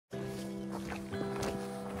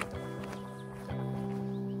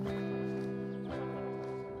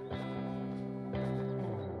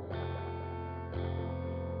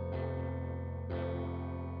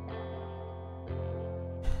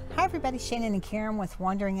Hi everybody, Shannon and Karen with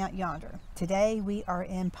Wandering Out Yonder. Today we are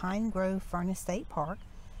in Pine Grove Furnace State Park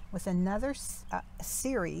with another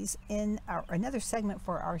series another segment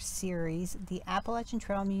for our series, the Appalachian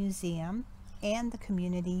Trail Museum and the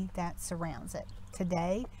community that surrounds it.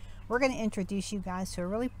 Today we're going to introduce you guys to a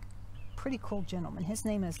really pretty cool gentleman. His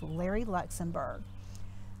name is Larry Luxenberg.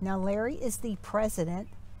 Now Larry is the president,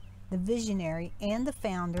 the visionary, and the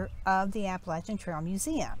founder of the Appalachian Trail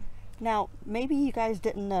Museum. Now, maybe you guys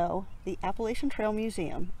didn't know, the Appalachian Trail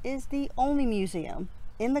Museum is the only museum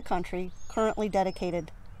in the country currently dedicated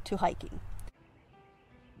to hiking.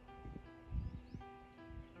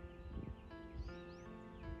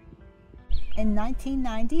 In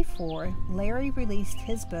 1994, Larry released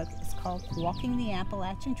his book. It's called Walking the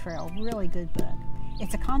Appalachian Trail. Really good book.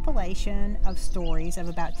 It's a compilation of stories of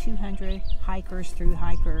about 200 hikers, through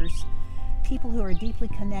hikers, people who are deeply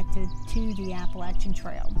connected to the Appalachian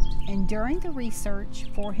Trail. And during the research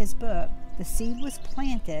for his book, the seed was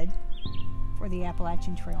planted for the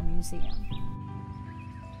Appalachian Trail Museum.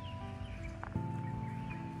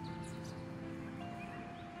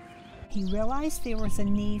 He realized there was a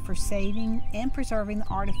need for saving and preserving the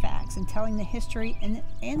artifacts and telling the history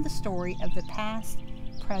and the story of the past,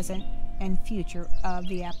 present, and future of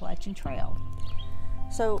the Appalachian Trail.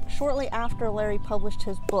 So shortly after Larry published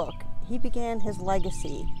his book, he began his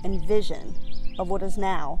legacy and vision of what is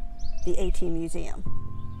now the AT Museum.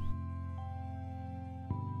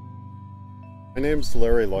 My name's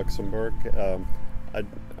Larry Luxemburg.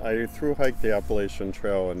 I thru-hiked the Appalachian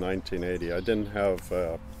Trail in 1980. I didn't have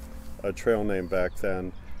a trail name back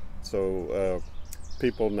then, so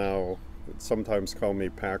people now sometimes call me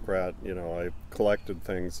PACKRAT. You know, I collected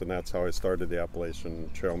things, and that's how I started the Appalachian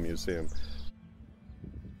Trail Museum.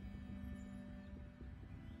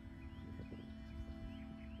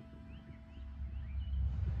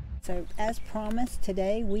 So as promised,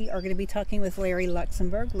 today we are going to be talking with Larry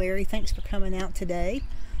Luxemburg. Larry, thanks for coming out today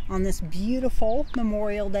on this beautiful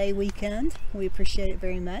Memorial Day weekend. We appreciate it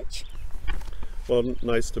very much. Well,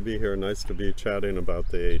 nice to be here. Nice to be chatting about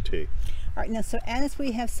the AT. All right, now, so as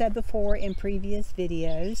we have said before in previous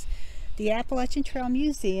videos, the Appalachian Trail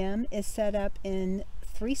Museum is set up in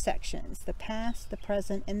 3 sections: the past, the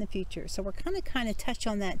present, and the future. So we're going to kind of touch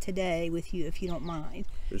on that today with you, if you don't mind.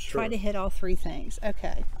 Sure. Try to hit all 3 things.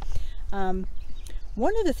 Okay.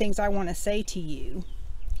 One of the things I want to say to you,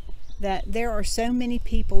 that there are so many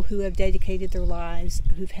people who have dedicated their lives,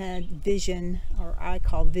 who've had vision, or I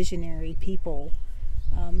call visionary people,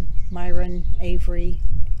 Myron, Avery,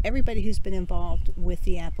 everybody who's been involved with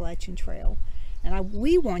the Appalachian Trail. And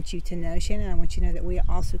we want you to know, Shannon, I want you to know that we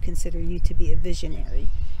also consider you to be a visionary.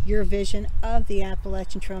 Your vision of the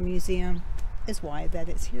Appalachian Trail Museum is why that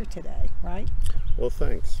it's here today, right? Well,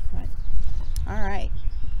 thanks. Right. All right.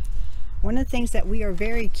 One of the things that we are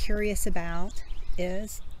very curious about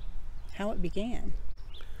is how it began.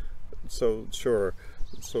 So sure.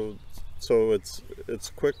 So it's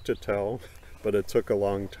quick to tell, but it took a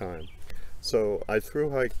long time. So I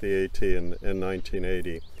thru-hiked the AT in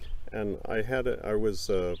 1980. And I was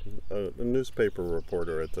a newspaper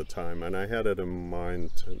reporter at the time, and I had it in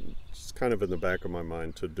mind, just kind of in the back of my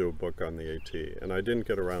mind, to do a book on the AT. And I didn't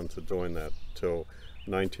get around to doing that till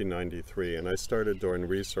 1993. And I started doing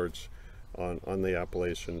research on the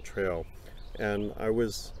Appalachian Trail. And I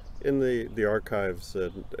was in the archives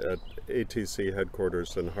at ATC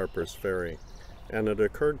headquarters in Harper's Ferry. And it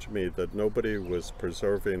occurred to me that nobody was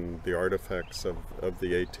preserving the artifacts of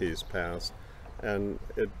the AT's past. And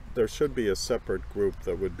there should be a separate group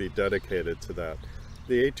that would be dedicated to that.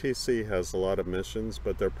 The ATC has a lot of missions,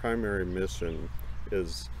 but their primary mission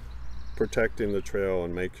is protecting the trail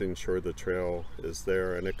and making sure the trail is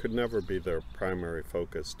there, and it could never be their primary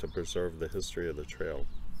focus to preserve the history of the trail.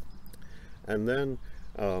 And then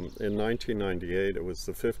in 1998, it was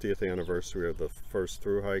the 50th anniversary of the first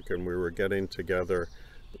thru hike, and we were getting together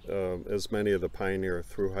as many of the pioneer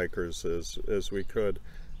thru hikers as we could.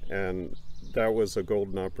 And that was a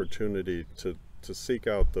golden opportunity to seek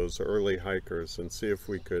out those early hikers and see if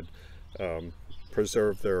we could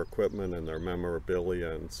preserve their equipment and their memorabilia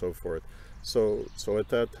and so forth. So at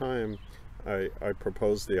that time, I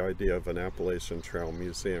proposed the idea of an Appalachian Trail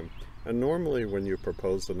Museum. And normally when you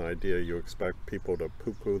propose an idea, you expect people to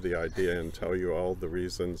poo-poo the idea and tell you all the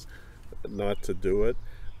reasons not to do it.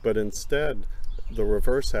 But instead, the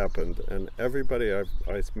reverse happened, and everybody I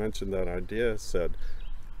mentioned that idea said,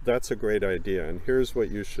 "That's a great idea, and here's what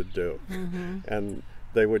you should do." Mm-hmm. And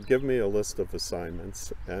they would give me a list of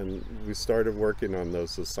assignments, and we started working on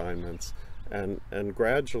those assignments, and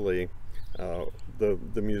gradually the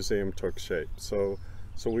museum took shape. So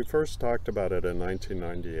So we first talked about it in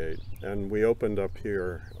 1998, and we opened up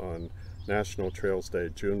here on National Trails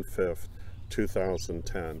Day, June 5th,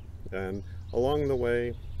 2010. And along the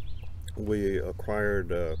way, we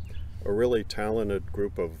acquired a really talented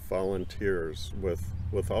group of volunteers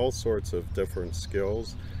with all sorts of different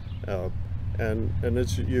skills. And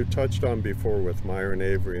as you touched on before with Myron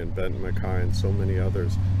Avery and Benton Mackay and so many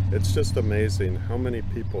others, it's just amazing how many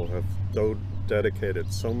people have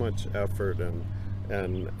dedicated so much effort and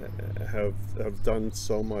have done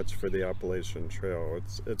so much for the Appalachian Trail.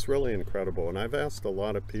 It's really incredible. And I've asked a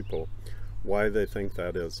lot of people why they think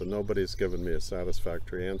that is, and nobody's given me a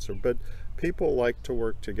satisfactory answer. But people like to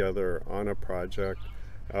work together on a project.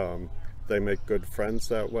 They make good friends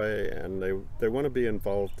that way, and they want to be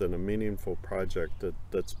involved in a meaningful project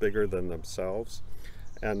that's bigger than themselves.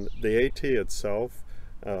 And the AT itself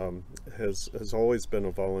has always been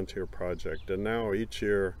a volunteer project, and now each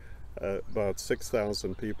year about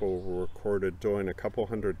 6,000 people were recorded doing a couple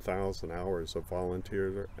 100,000 hours of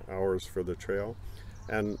volunteer hours for the trail,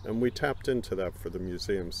 and we tapped into that for the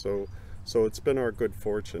museum. So it's been our good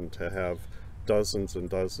fortune to have dozens and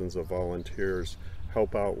dozens of volunteers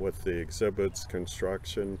help out with the exhibits,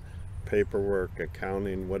 construction, paperwork,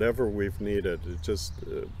 accounting, whatever we've needed. Just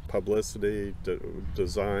publicity,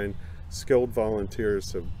 design. Skilled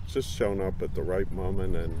volunteers have just shown up at the right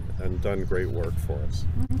moment and done great work for us.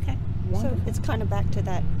 Okay, wonderful. So it's kind of back to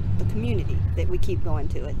the community that we keep going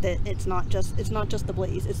to it. That it's not just the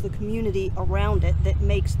blaze; it's the community around it that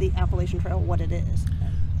makes the Appalachian Trail what it is.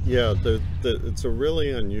 Yeah, it's a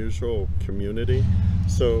really unusual community.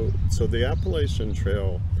 So the Appalachian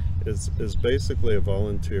Trail is basically a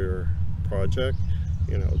volunteer project.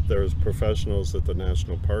 You know, there's professionals at the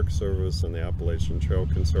National Park Service and the Appalachian Trail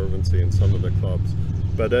Conservancy and some of the clubs.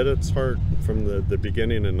 But at its heart, from the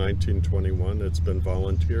beginning in 1921, it's been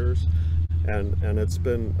volunteers, and it's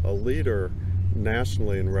been a leader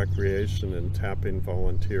nationally in recreation and tapping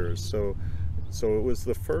volunteers. So it was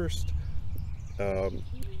the first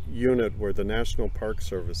unit where the National Park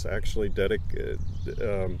Service actually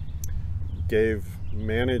gave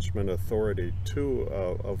management authority to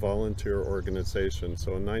a volunteer organization.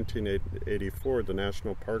 So in 1984, the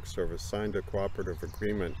National Park Service signed a cooperative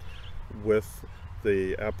agreement with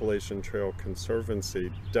the Appalachian Trail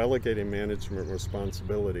Conservancy, delegating management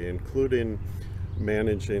responsibility, including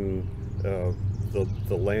managing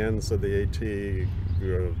the lands of the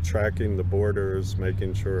AT, tracking the borders,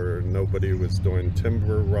 making sure nobody was doing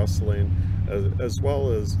timber rustling, as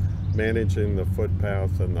well as managing the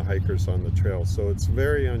footpath and the hikers on the trail. So it's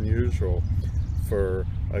very unusual for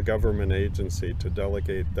a government agency to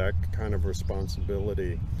delegate that kind of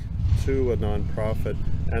responsibility to a nonprofit,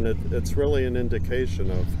 and it's really an indication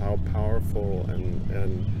of how powerful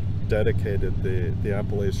and dedicated the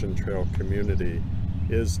Appalachian Trail community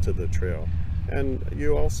is to the trail. And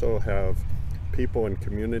you also have people in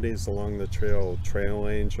communities along the trail, trail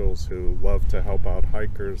angels who love to help out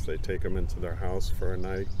hikers. They take them into their house for a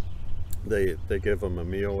night. They give them a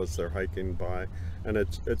meal as they're hiking by, and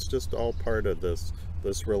it's just all part of this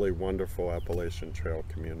really wonderful Appalachian Trail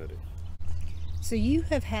community. So you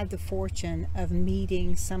have had the fortune of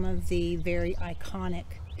meeting some of the very iconic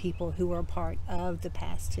people who are part of the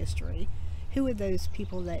past history. Who are those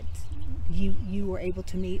people that you were able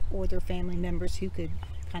to meet, or their family members who could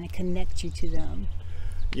kind of connect you to them?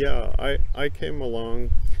 Yeah, I came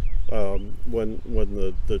along when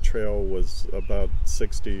the trail was about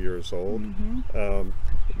 60 years old. Mm-hmm.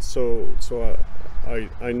 So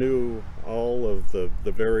I knew all of the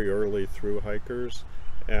very early thru hikers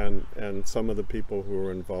and some of the people who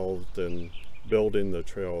were involved in building the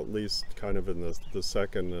trail, at least kind of in the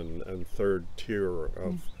second and third tier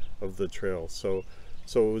of the trail. So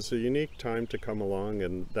it was a unique time to come along,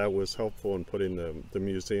 and that was helpful in putting the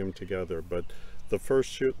museum together. But the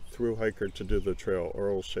first thru hiker to do the trail,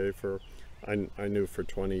 Earl Shaffer, I knew for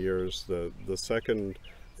 20 years. The second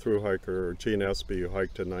thru hiker, Gene Espy, who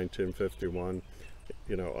hiked in 1951,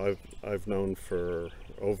 you know, I've known for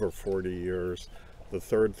over 40 years. The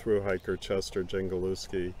third thru hiker, Chester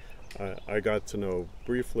Jingalewski, I got to know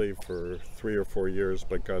briefly for 3 or 4 years,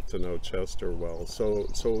 but got to know Chester well. So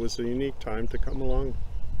it was a unique time to come along,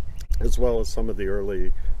 as well as some of the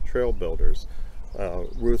early trail builders.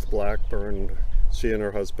 Ruth Blackburn, she and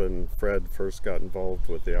her husband Fred first got involved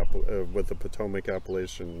with the Potomac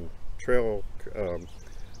Appalachian Trail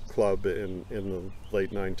Club in the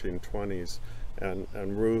late 1920s,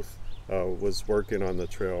 and Ruth was working on the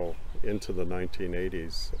trail into the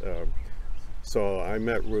 1980s. So I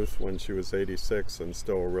met Ruth when she was 86 and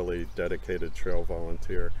still a really dedicated trail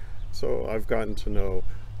volunteer. So I've gotten to know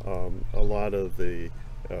a lot of the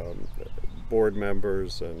board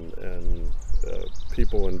members and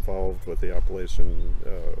people involved with the Appalachian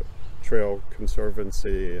Trail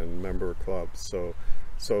Conservancy and member clubs.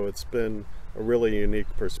 So it's been a really unique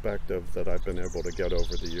perspective that I've been able to get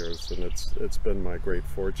over the years, and it's been my great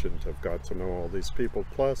fortune to have got to know all these people.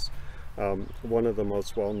 Plus, one of the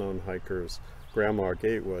most well-known hikers, Grandma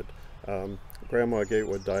Gatewood. Grandma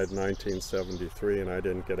Gatewood died in 1973, and I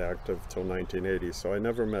didn't get active till 1980, so I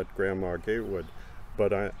never met Grandma Gatewood.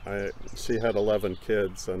 But she had 11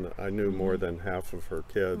 kids, and I knew more than half of her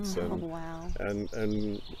kids, and wow.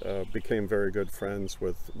 and became very good friends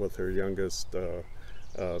with her youngest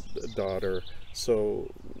daughter. So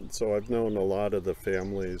I've known a lot of the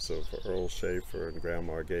families of Earl Shaffer and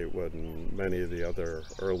Grandma Gatewood and many of the other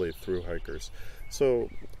early thru hikers. So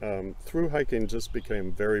thru hiking just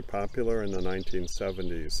became very popular in the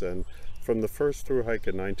 1970s, and from the first thru hike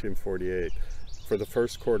in 1948, for the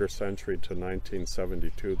first quarter century to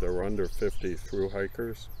 1972, there were under 50 thru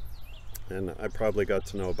hikers, and I probably got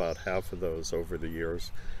to know about half of those over the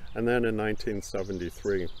years. And then in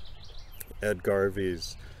 1973, Ed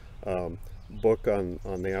Garvey's book on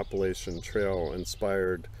the Appalachian Trail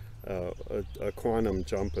inspired a quantum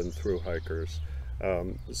jump in thru hikers.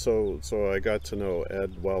 So I got to know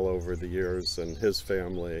Ed well over the years, and his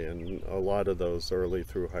family, and a lot of those early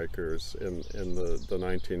thru hikers in the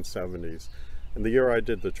 1970s. And the year I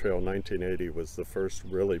did the trail, 1980, was the first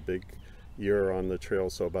really big year on the trail,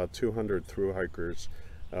 so about 200 thru hikers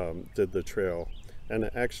did the trail. And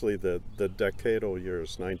actually the decadal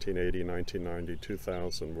years, 1980, 1990,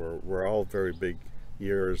 2000, were all very big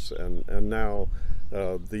years, and now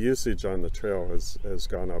the usage on the trail has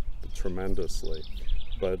gone up tremendously.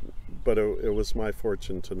 But it was my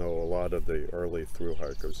fortune to know a lot of the early thru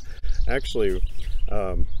hikers. Actually,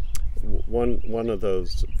 one of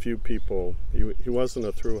those few people, he wasn't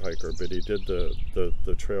a thru hiker, but he did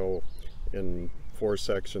the trail in 4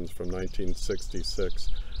 sections from 1966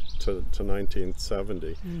 to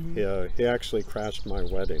 1970. He actually crashed my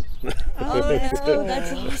wedding. Oh,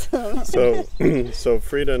 that's awesome. So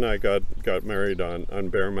Frida and I got married on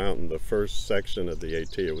Bear Mountain, the first section of the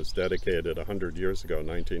AT. It was dedicated 100 years ago,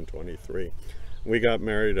 1923. We got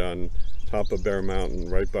married on top of Bear Mountain,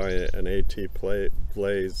 right by an AT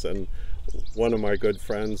blaze, and one of my good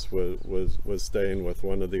friends was staying with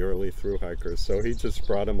one of the early thru hikers, so he just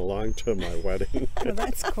brought him along to my wedding. Oh,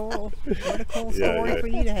 that's cool. What a cool story for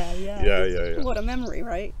you to have. Yeah. What a memory,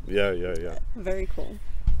 right? Yeah. Very cool.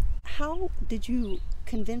 How did you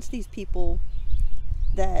convince these people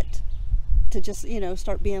that to just,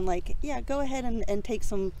 start being like, yeah, go ahead and take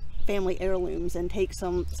some family heirlooms and take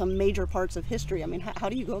some major parts of history? I mean, how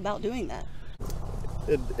do you go about doing that?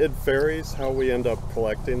 It varies how we end up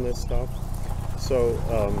collecting this stuff. So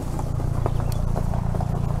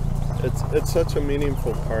it's such a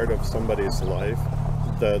meaningful part of somebody's life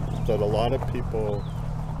that a lot of people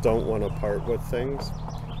don't want to part with things,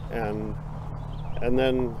 and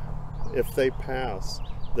then if they pass,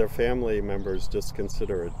 their family members just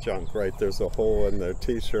consider it junk, right? There's a hole in their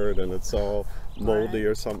t-shirt and it's all moldy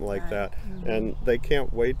or something like that, and they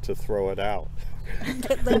can't wait to throw it out.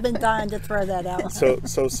 They've been dying to throw that out.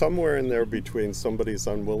 So somewhere in there between somebody's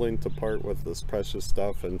unwilling to part with this precious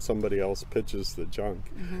stuff and somebody else pitches the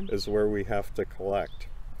junk is where we have to collect.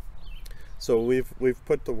 So we've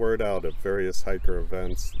put the word out at various hiker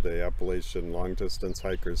events, the Appalachian Long Distance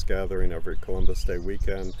Hikers Gathering every Columbus Day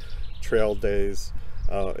weekend, trail days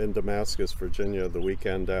in Damascus, Virginia, the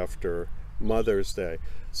weekend after Mother's Day.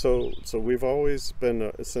 So we've always been,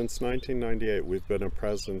 since 1998, we've been a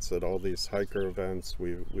presence at all these hiker events.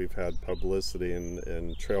 We've had publicity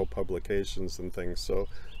in trail publications and things. So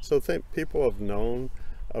people have known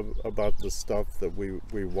about the stuff that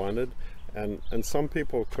we wanted, and some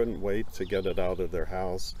people couldn't wait to get it out of their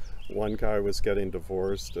house. One guy was getting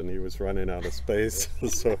divorced and he was running out of space,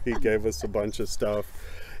 so he gave us a bunch of stuff.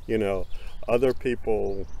 Other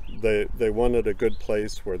people, they wanted a good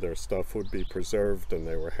place where their stuff would be preserved, and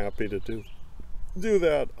they were happy to do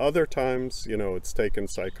that. Other times, it's taken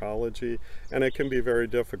psychology, and it can be very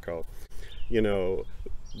difficult.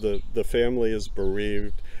 The family is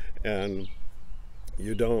bereaved, and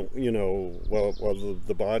you don't, while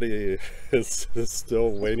the body is still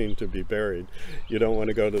waiting to be buried, you don't want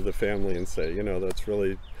to go to the family and say, that's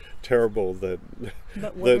really terrible that.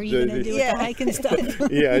 But what are you going to do with the hiking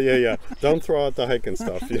stuff? Yeah. Don't throw out the hiking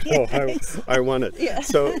stuff. I want it. Yeah.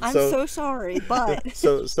 I'm so sorry, but.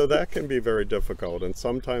 So that can be very difficult, and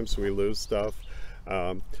sometimes we lose stuff.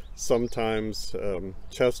 Sometimes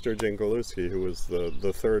Chester Jingalewski, who was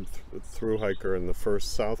the third thru hiker and the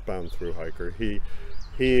first southbound thru hiker, he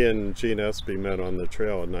and Gene Espy met on the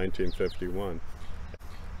trail in 1951.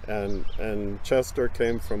 And Chester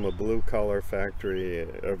came from a blue collar factory,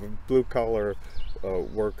 a blue collar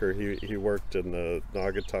worker. He worked in the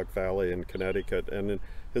Naugatuck Valley in Connecticut, and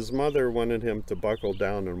his mother wanted him to buckle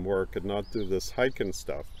down and work and not do this hiking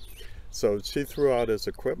stuff. So she threw out his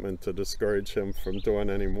equipment to discourage him from doing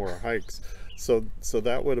any more hikes. So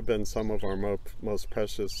that would have been some of our most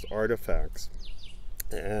precious artifacts.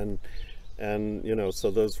 And you know,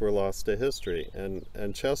 so those were lost to history.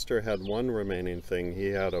 And Chester had one remaining thing. He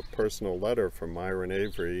had a personal letter from Myron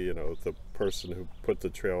Avery, you know, the person who put the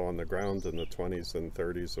trail on the ground in the 20s and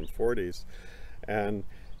 30s and 40s. And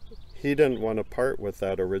he didn't want to part with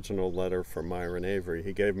that original letter from Myron Avery.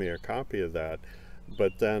 He gave me a copy of that.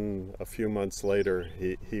 But then a few months later,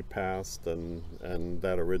 he passed, and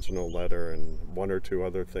that original letter and one or two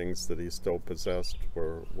other things that he still possessed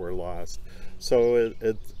were lost. So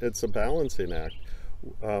it's a balancing act.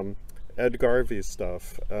 Ed Garvey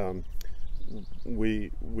stuff,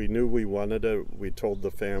 we knew we wanted it. We told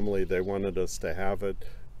the family they wanted us to have it,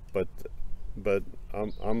 but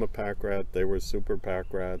I'm a pack rat. They were super pack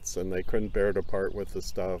rats, and they couldn't bear to part with the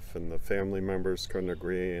stuff, and the family members couldn't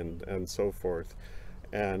agree, and so forth.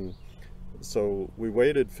 And so we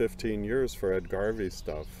waited 15 years for Ed Garvey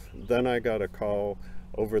stuff. Then I got a call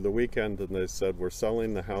over the weekend, and they said, we're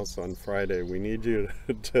selling the house on Friday. We need you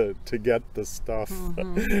to get the stuff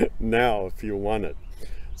now if you want it.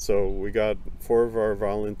 So we got 4 of our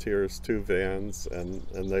volunteers, 2 vans, and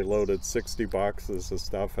they loaded 60 boxes of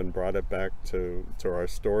stuff and brought it back to our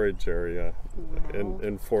storage area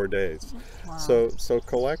in 4 days. Wow. So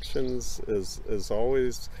collections is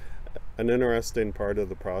always an interesting part of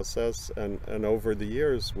the process, and over the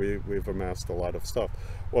years we've amassed a lot of stuff.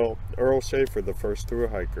 Well, Earl Shaffer, the first thru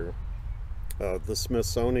hiker, the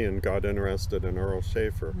Smithsonian got interested in Earl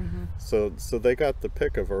Shaffer. So they got the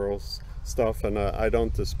pick of Earl's stuff, and I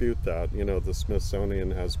don't dispute that. You know, the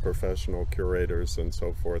Smithsonian has professional curators and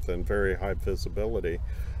so forth, and very high visibility.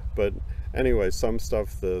 But anyway, some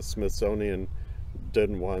stuff the Smithsonian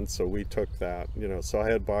didn't want, so we took that. You know, so I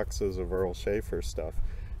had boxes of Earl Shaffer stuff.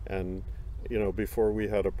 And, you know, before we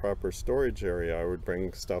had a proper storage area, I would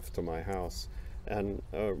bring stuff to my house. And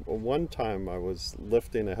one time I was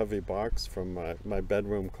lifting a heavy box from my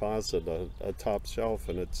bedroom closet, a top shelf,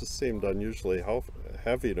 and it just seemed unusually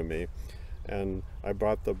heavy to me. And I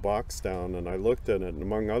brought the box down and I looked at it, and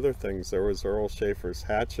among other things, there was Earl Shaffer's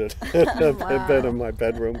hatchet. It had been in my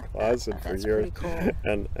bedroom closet for years. Pretty cool.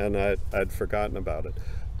 And I'd forgotten about it.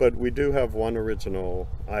 But we do have one original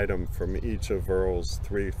item from each of Earl's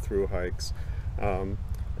 3 thru hikes.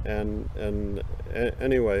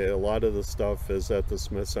 Anyway, a lot of the stuff is at the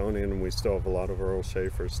Smithsonian, and we still have a lot of Earl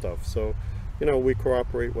Shaffer stuff. So, you know, we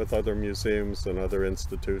cooperate with other museums and other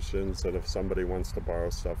institutions, and if somebody wants to borrow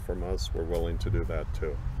stuff from us, we're willing to do that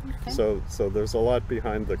too. Okay. So there's a lot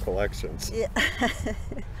behind the collections. Yeah.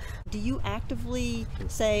 Do you actively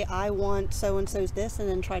say, I want so-and-so's this, and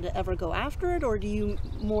then try to ever go after it, or do you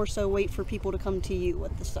more so wait for people to come to you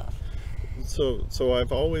with the stuff? So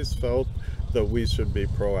I've always felt that we should be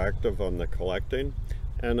proactive on the collecting.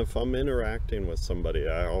 And if I'm interacting with somebody,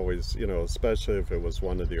 I always, you know, especially if it was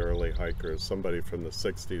one of the early hikers, somebody from the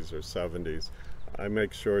 60s or 70s, I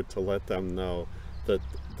make sure to let them know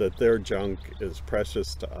that their junk is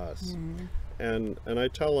precious to us. And I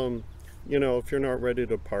tell them, you know, if you're not ready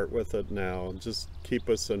to part with it now, just keep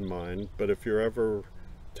us in mind. But if you're ever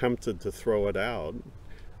tempted to throw it out,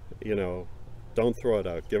 you know, don't throw it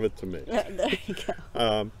out, give it to me. There you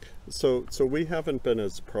go. So we haven't been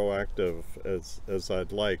as proactive as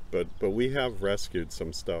I'd like, but we have rescued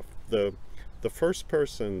some stuff. The first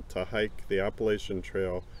person to hike the Appalachian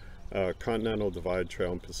Trail, Continental Divide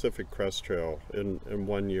Trail, and Pacific Crest Trail in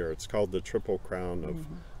 1 year. It's called the Triple Crown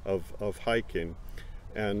of hiking.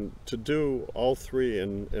 And to do all 3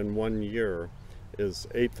 in 1 year is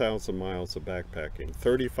 8,000 miles of backpacking,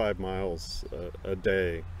 35 miles a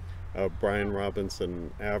day. Brian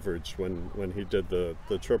Robinson averaged when he did the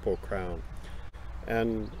Triple Crown.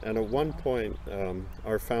 And at one point,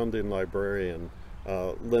 our founding librarian,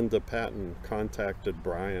 Linda Patton, contacted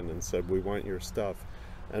Brian and said, we want your stuff.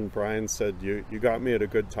 And Brian said, you got me at a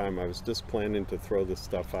good time. I was just planning to throw this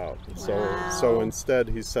stuff out. Wow. So instead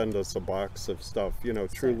he sent us a box of stuff, you know,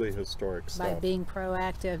 truly historic stuff. By being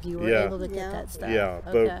proactive, you were able to get that stuff. Yeah,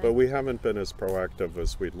 okay. but we haven't been as proactive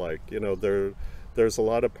as we'd like. You know, there's a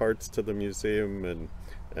lot of parts to the museum,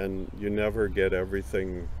 and you never get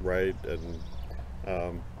everything right.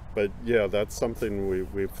 And but yeah, that's something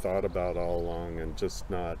we've thought about all along, and just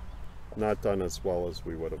not done as well as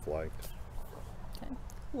we would have liked. Okay.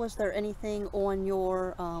 Was there anything on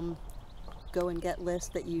your go and get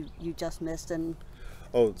list that you just missed? And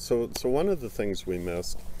Oh, so one of the things we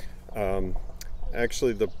missed,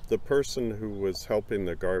 actually the person who was helping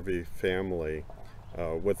the Garvey family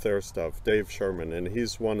with their stuff, Dave Sherman, and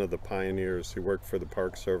he's one of the pioneers who worked for the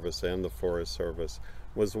Park Service and the Forest Service,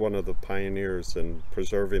 was one of the pioneers in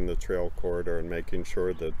preserving the trail corridor and making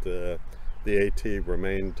sure that the AT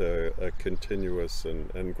remained a continuous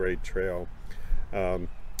and great trail.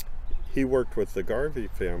 He worked with the Garvey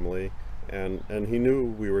family, and he knew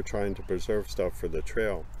we were trying to preserve stuff for the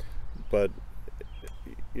trail. But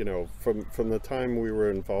you know, from the time we were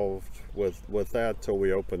involved with that till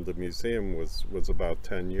we opened the museum was about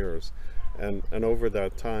 10 years. And over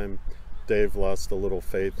that time, Dave lost a little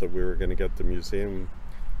faith that we were going to get the museum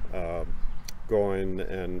going,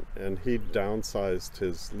 and he downsized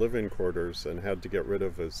his living quarters and had to get rid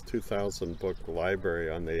of his 2,000 book library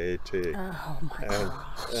on the AT. Oh my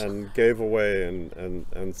gosh. And gave away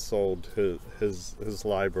and sold his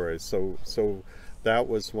library. So that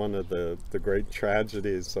was one of the great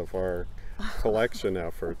tragedies of our collection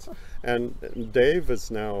efforts. And Dave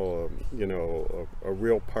is now, you know, a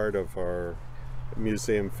real part of our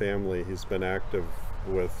museum family. He's been active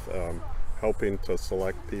with helping to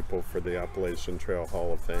select people for the Appalachian Trail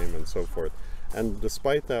Hall of Fame and so forth. And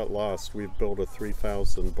despite that loss, we've built a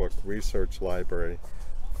 3,000 book research library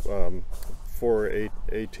for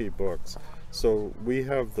AT books. So we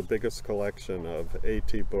have the biggest collection of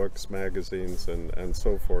AT books, magazines, and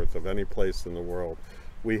so forth of any place in the world.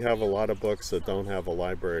 We have a lot of books that don't have a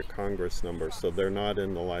Library of Congress number, so they're not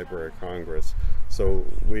in the Library of Congress. So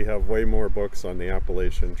we have way more books on the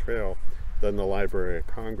Appalachian Trail than the Library of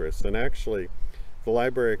Congress. And actually, the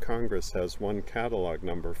Library of Congress has one catalog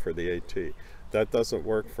number for the AT. That doesn't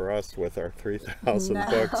work for us with our 3,000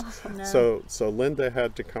 books. No. So Linda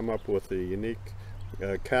had to come up with a unique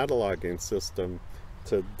cataloging system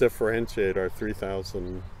to differentiate our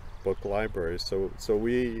 3,000 book library. So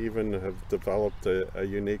we even have developed a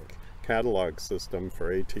unique catalog system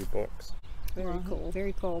for AT books. Very cool.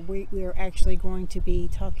 Very cool. We are actually going to be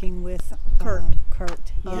talking with Kurt.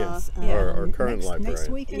 Yes. Our current librarian. Next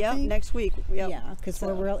week, I think? Next week. Yep. Yeah, because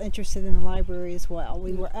we're real interested in the library as well.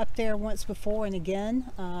 We were up there once before, and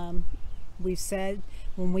again, we've said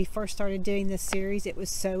when we first started doing this series, it was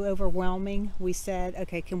so overwhelming. We said,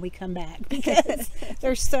 okay, can we come back? Because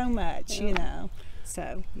there's so much, you know.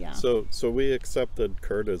 So, yeah. So we accepted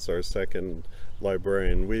Kurt as our second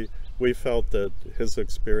librarian. We felt that his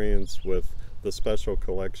experience with the special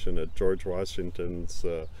collection at George Washington's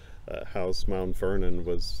house, Mount Vernon,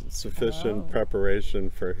 was sufficient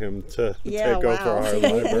preparation for him to take over our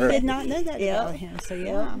library. We did not know that about him, so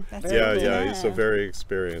that's he's a very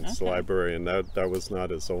experienced librarian. That was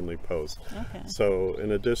not his only post. Okay. So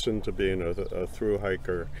in addition to being a thru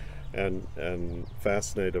hiker and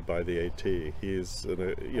fascinated by the AT, he's,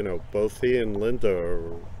 you know, both he and Linda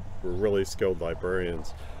were really skilled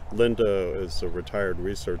librarians. Linda is a retired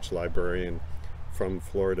research librarian from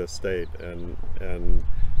Florida State and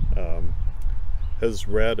has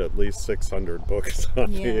read at least 600 books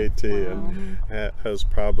on the AT and has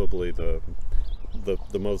probably the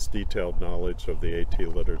most detailed knowledge of the AT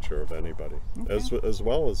literature of anybody, as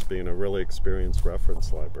well as being a really experienced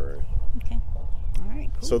reference librarian. Okay. All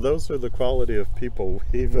right, cool. So those are the quality of people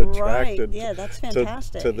we've attracted that's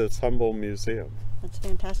fantastic. to this humble museum. That's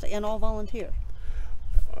fantastic. And all volunteer.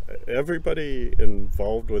 Everybody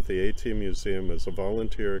involved with the AT Museum is a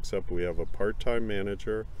volunteer, except we have a part-time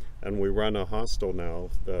manager, and we run a hostel now.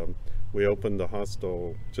 We opened the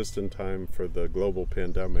hostel just in time for the global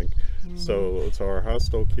pandemic. So our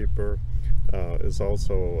hostel keeper is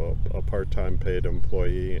also a part-time paid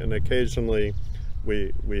employee, and occasionally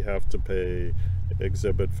we have to pay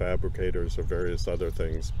exhibit fabricators or various other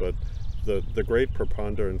things, but the great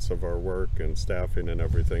preponderance of our work and staffing and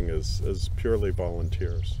everything is purely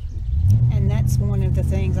volunteers. And that's one of the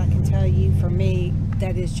things I can tell you, for me,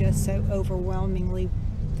 that is just so overwhelmingly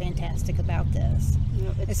fantastic about this.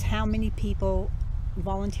 Is how many people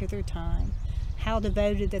volunteer their time, how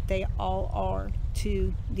devoted that they all are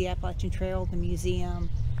to the Appalachian Trail, the museum,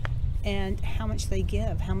 and how much they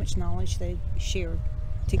give, how much knowledge they share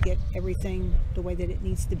to get everything the way that it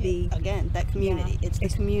needs to be. Again, that community. It's the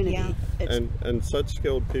community. And such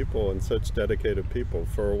skilled people and such dedicated people.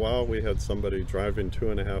 For a while we had somebody driving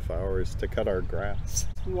 2.5 hours to cut our grass.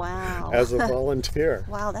 Wow. As a volunteer.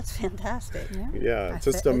 Wow, that's fantastic. Yeah,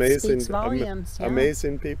 just amazing. It speaks volumes.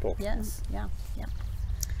 Amazing people. Yes, yeah.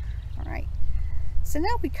 All right. So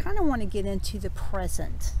now we kind of want to get into the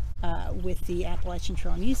present with the Appalachian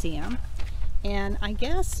Trail Museum. And I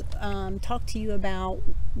guess talk to you about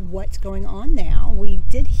what's going on now. We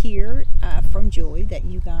did hear from Julie that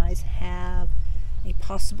you guys have a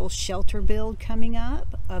possible shelter build coming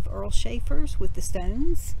up of Earl Shaffer's with the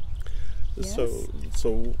stones. Yes.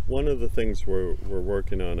 So one of the things we're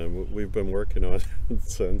working on, and we've been working on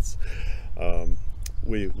since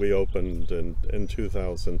we opened in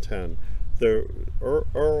 2010.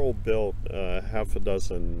 Earl built half a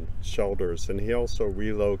dozen shelters, and he also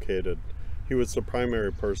relocated. He was the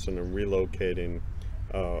primary person in relocating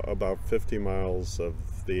about 50 miles of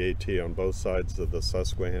the AT on both sides of the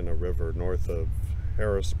Susquehanna River north of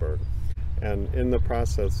Harrisburg. And in the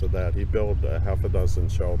process of that, he built half a dozen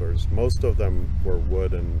shelters. Most of them were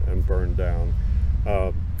wood and burned down.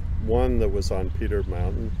 One that was on Peter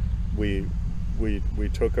Mountain, we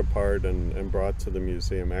took apart and brought to the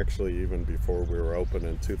museum, actually even before we were open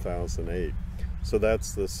in 2008. So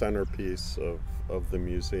that's the centerpiece of the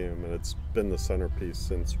museum, and it's been the centerpiece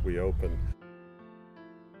since we opened.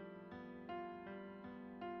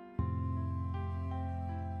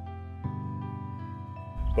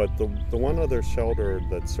 But the one other shelter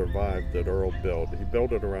that survived that Earl built, he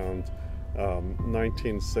built it around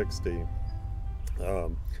 1960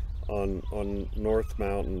 on North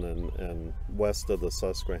Mountain and west of the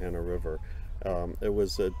Susquehanna River. It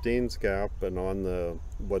was at Dean's Gap and on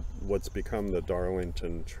what's become the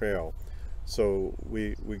Darlington Trail. So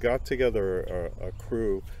we got together a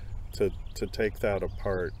crew to take that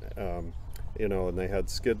apart, you know, and they had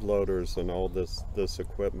skid loaders and all this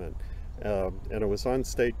equipment. And it was on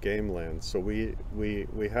state game land, so we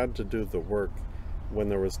had to do the work when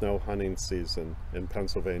there was no hunting season in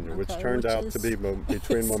Pennsylvania, which turned out to be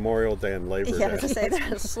between Memorial Day and Labor Day. Yeah, I was to say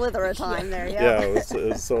there's a slither of time there. Yeah, yeah, it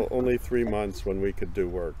was so only 3 months when we could do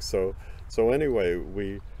work. So anyway,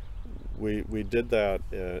 we did that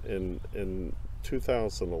in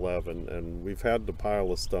 2011, and we've had the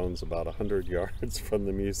pile of stones about 100 yards from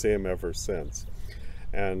the museum ever since.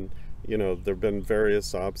 And you know, there have been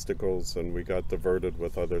various obstacles, and we got diverted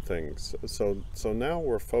with other things. So now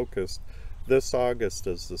we're focused. This August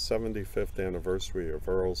is the 75th anniversary of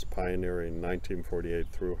Earl's pioneering 1948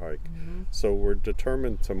 thru hike. Mm-hmm. So we're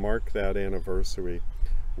determined to mark that anniversary.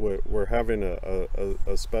 We're having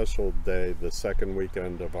a special day the second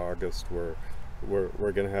weekend of August where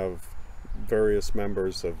we're going to have various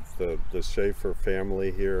members of the Shaffer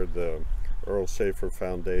family here, the Earl Shaffer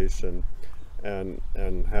Foundation, and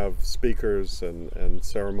have speakers and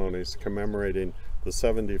ceremonies commemorating the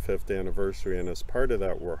 75th anniversary. And as part of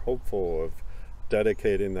that, we're hopeful of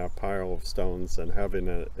dedicating that pile of stones and having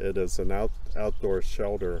it as an outdoor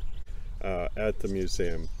shelter at the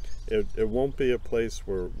museum. It won't be a place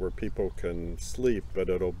where people can sleep, but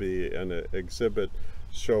it'll be an exhibit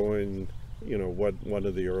showing, you know, what one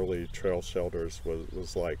of the early trail shelters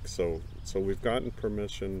was like. So we've gotten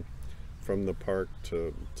permission from the park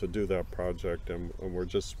to do that project, and we're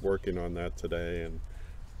just working on that today, and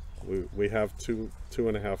we have two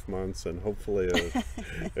and a half months, and hopefully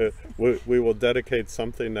we will dedicate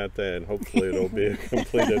something that day, and hopefully it'll be a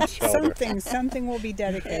completed shelter. Something will be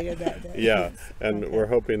dedicated that day. Yeah, and we're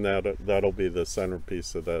hoping that that'll be the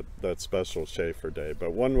centerpiece of that special Shaffer Day,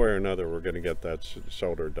 but one way or another we're going to get that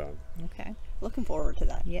shelter done. Okay, looking forward to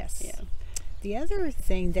that. Yes. Yeah. The other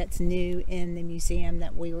thing that's new in the museum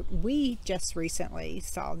that we just recently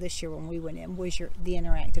saw this year when we went in was the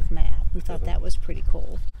interactive map. We thought that was pretty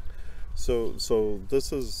cool. So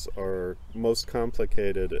this is our most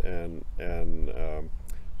complicated and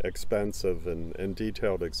expensive and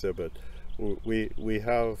detailed exhibit. We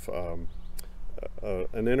have an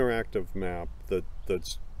interactive map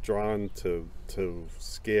that's drawn to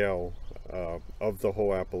scale of the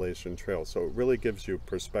whole Appalachian Trail, so it really gives you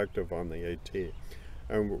perspective on the AT,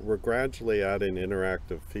 and we're gradually adding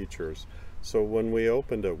interactive features. So when we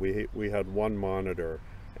opened it, we had one monitor,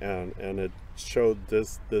 and it showed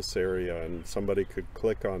this area, and somebody could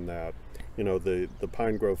click on that, you know, the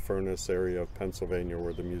Pine Grove Furnace area of Pennsylvania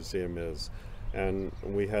where the museum is, and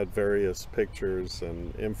we had various pictures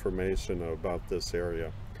and information about this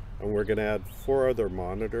area. And we're going to add 4 other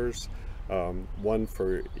monitors, one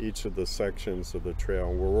for each of the sections of the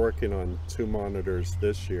trail. We're working on 2 monitors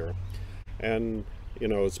this year. And, you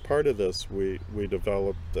know, as part of this, we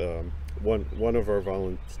developed, one of our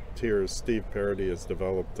volunteers, Steve Parody, has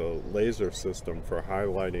developed a laser system for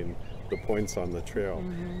highlighting the points on the trail.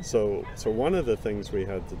 Mm-hmm. So one of the things we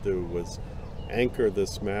had to do was anchor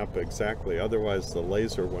this map exactly, otherwise the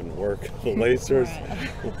laser wouldn't work. The lasers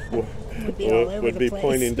would be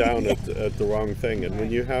pointing down at the wrong thing. And when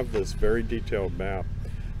you have this very detailed map,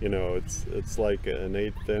 you know, it's like an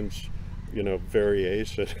 1/8 inch, you know,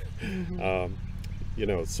 variation. Mm-hmm. You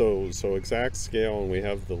know, so exact scale, and we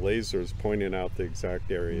have the lasers pointing out the exact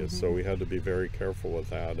areas. Mm-hmm. So we had to be very careful with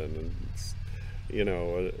that, and you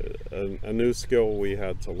know, a new skill we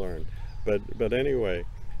had to learn. But anyway,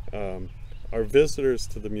 our visitors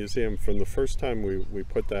to the museum, from the first time we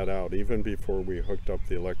put that out, even before we hooked up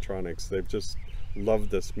the electronics, they've just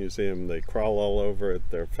loved this museum. They crawl all over it.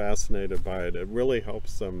 They're fascinated by it. It really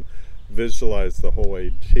helps them visualize the whole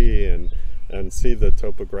AT and see the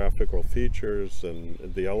topographical features and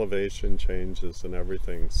the elevation changes and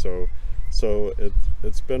everything. So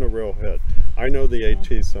it's been a real hit. I know the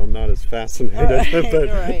AT, so I'm not as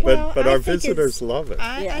fascinated, but our visitors love it.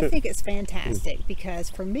 I think it's fantastic, because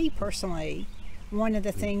for me personally, one of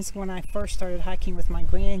the things when I first started hiking with my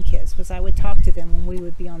grandkids was I would talk to them when we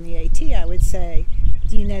would be on the AT. I would say,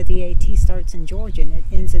 do you know the AT starts in Georgia and it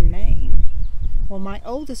ends in Maine? Well, my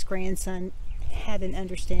oldest grandson had an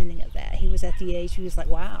understanding of that. He was at the age he was like,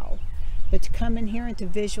 wow. But to come in here and to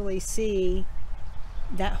visually see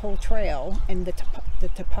that whole trail and the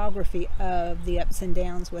topography of the ups and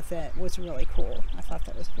downs with it was really cool. I thought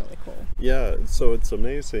that was really cool. Yeah, so it's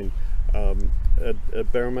amazing.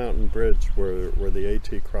 At Bear Mountain Bridge, where the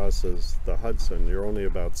AT crosses the Hudson, you're only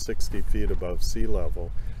about 60 feet above sea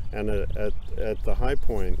level. And at the high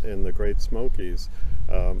point in the Great Smokies,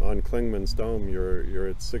 on Clingman's Dome, you're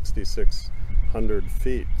at 6,600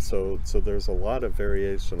 feet. So there's a lot of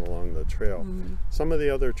variation along the trail. Some of the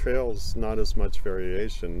other trails, not as much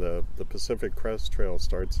variation. The Pacific Crest Trail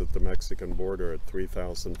starts at the Mexican border at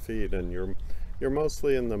 3,000 feet, and you're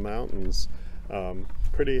mostly in the mountains,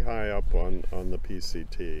 pretty high up on the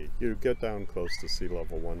PCT. You get down close to sea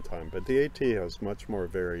level one time, but the AT has much more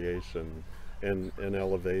variation in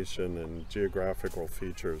elevation and geographical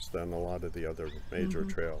features than a lot of the other major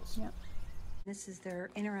trails. Yep. This is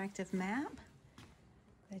their interactive map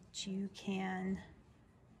that you can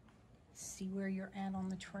see where you're at on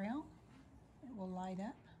the trail. It will light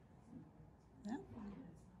up. Yep.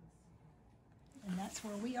 And that's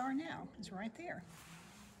where we are now, is right there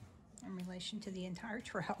in relation to the entire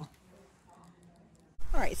trail.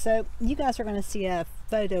 All right, so you guys are going to see a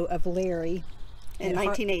photo of Larry in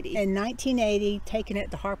 1980. In 1980, taken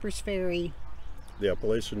at the Harper's Ferry, the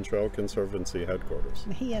Appalachian Trail Conservancy headquarters.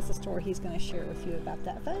 He has a story he's going to share with you about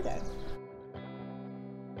that photo.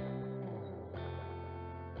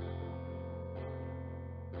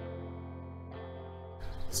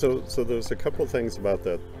 So there's a couple things about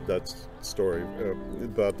that story,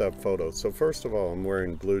 about that photo. So first of all, I'm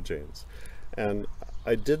wearing blue jeans, and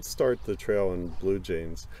I did start the trail in blue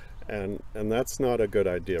jeans, and that's not a good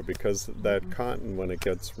idea, because that cotton, when it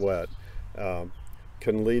gets wet,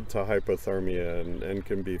 can lead to hypothermia and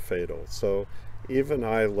can be fatal. So even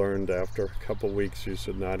I learned after a couple weeks you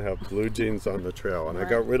should not have blue jeans on the trail, and I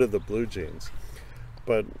got rid of the blue jeans.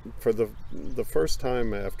 But for the first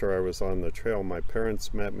time after I was on the trail, my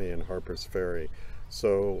parents met me in Harper's Ferry.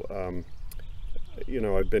 So, you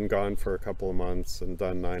know, I'd been gone for a couple of months and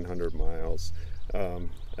done 900 miles.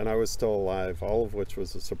 And I was still alive, all of which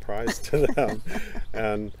was a surprise to them.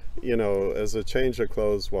 And, you know, as a change of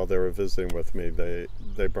clothes while they were visiting with me,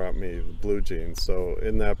 they brought me blue jeans. So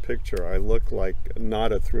in that picture, I look like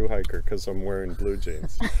not a thru hiker because I'm wearing blue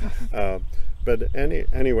jeans. But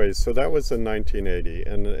anyway, so that was in 1980.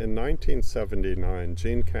 And in 1979,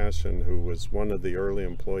 Jean Cashin, who was one of the early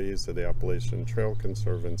employees of the Appalachian Trail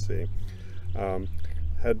Conservancy,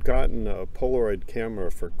 had gotten a Polaroid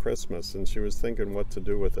camera for Christmas, and she was thinking what to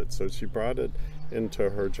do with it. So she brought it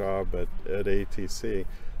into her job at ATC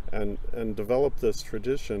and developed this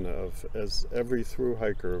tradition of, as every thru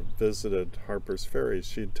hiker visited Harper's Ferry,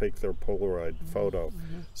 she'd take their Polaroid photo.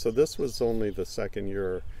 So this was only the second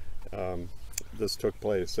year this took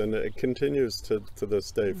place, and it continues to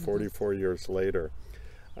this day, 44 years later.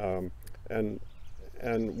 And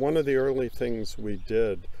one of the early things we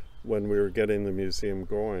did when we were getting the museum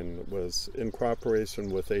going was, in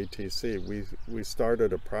cooperation with ATC, we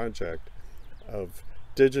started a project of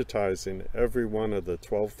digitizing every one of the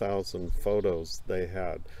 12,000 photos they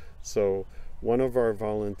had. So one of our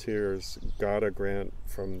volunteers got a grant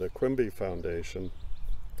from the Quimby Foundation,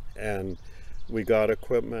 and we got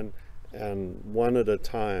equipment, and one at a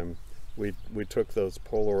time we took those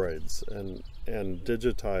Polaroids and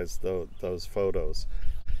digitized those photos.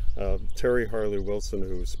 Terry Harley Wilson,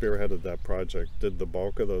 who spearheaded that project, did the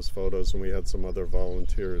bulk of those photos, and we had some other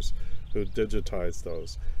volunteers who digitized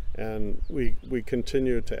those. And we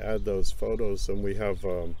continue to add those photos, and we have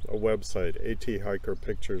a website,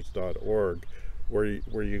 athikerpictures.org,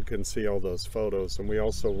 where you can see all those photos, and we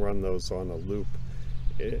also run those on a loop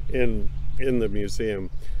in the museum.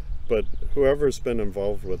 But whoever's been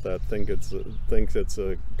involved with that thinks it's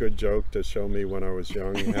a good joke to show me when I was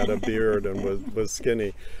young, had a beard, and was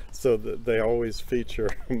skinny. So they always feature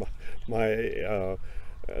my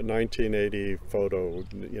 1980 photo,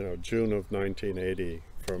 you know, June of 1980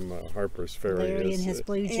 from Harper's Ferry. Larry and his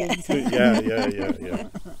blue jeans. Yeah.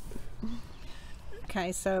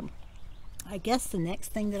 Okay, so I guess the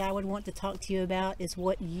next thing that I would want to talk to you about is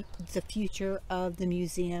what the future of the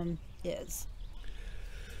museum is.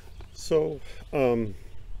 So,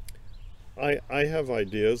 I have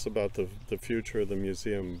ideas about the future of the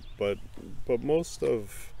museum, but most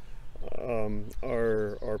of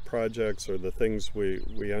our projects or the things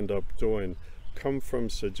we end up doing come from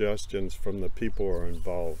suggestions from the people who are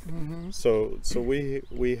involved. So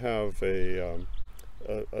we have a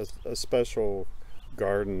special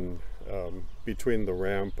garden between the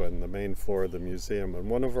ramp and the main floor of the museum, and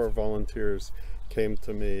one of our volunteers came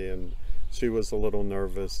to me, and she was a little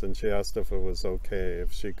nervous, and she asked if it was okay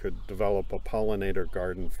if she could develop a pollinator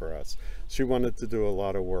garden for us. She wanted to do a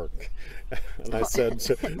lot of work, and I said,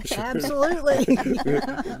 Absolutely.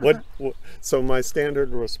 what? So my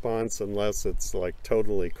standard response, unless it's like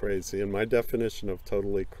totally crazy, and my definition of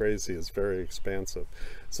totally crazy is very expansive.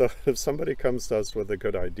 So if somebody comes to us with a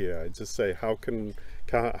good idea, I just say, how can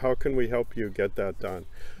we help you get that done?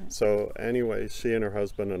 So anyway, she and her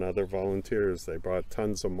husband and other volunteers, they brought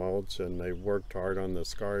tons of mulch, and they worked hard on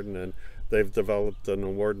this garden, and they've developed an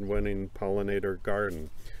award-winning pollinator garden.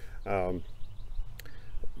 One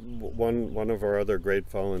of our other great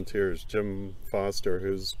volunteers, Jim Foster,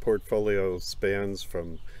 whose portfolio spans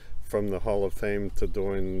from the Hall of Fame to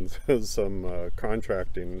doing some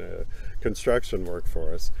contracting construction work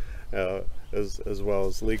for us, as well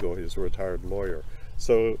as legal. He's a retired lawyer.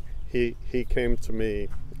 So he came to me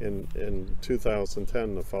in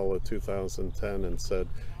 2010, the fall of 2010, and said,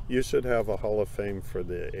 you should have a Hall of Fame for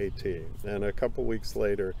the AT. And a couple weeks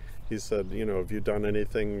later, he said, you know, have you done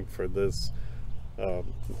anything for this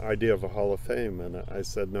idea of a Hall of Fame? And I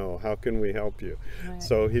said, no, how can we help you? Right.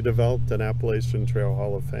 So he developed an Appalachian Trail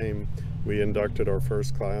Hall of Fame. We inducted our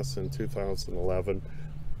first class in 2011.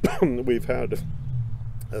 We've had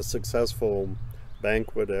a successful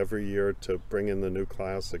banquet every year to bring in the new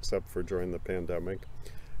class, except for during the pandemic.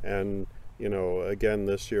 And, you know, again,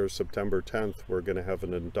 this year, September 10th, we're going to have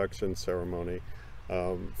an induction ceremony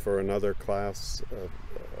for another class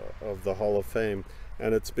of the Hall of Fame.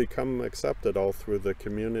 And it's become accepted all through the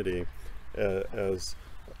community as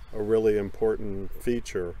a really important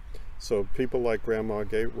feature. So people like Grandma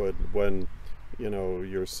Gatewood, when, you know,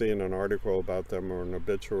 you're seeing an article about them or an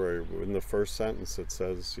obituary, in the first sentence it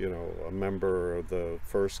says, you know, a member of the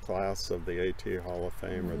first class of the AT Hall of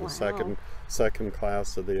Fame, or the second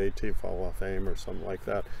class of the AT Hall of Fame, or something like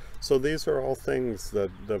that. So these are all things that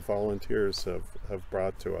the volunteers have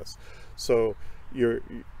brought to us. So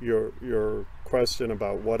your question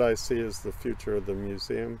about what I see as the future of the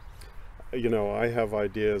museum, you know, I have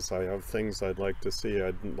ideas, I have things I'd like to see.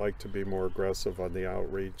 I'd like to be more aggressive on the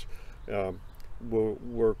outreach.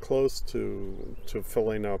 We're close to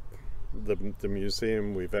filling up the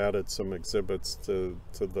museum. We've added some exhibits to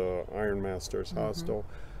the Ironmasters Hostel,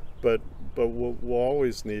 but we'll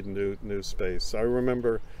always need new space. I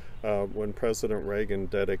remember when President Reagan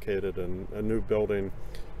dedicated a new building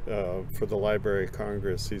for the Library of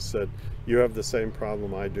Congress, he said, you have the same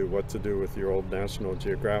problem I do, what to do with your old National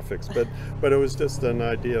Geographics. But it was just an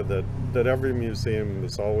idea that every museum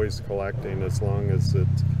is always collecting, as long as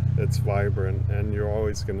it's vibrant, and you're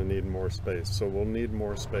always going to need more space. So we'll need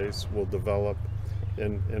more space. We'll develop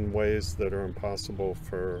in ways that are impossible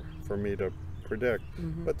for me to predict.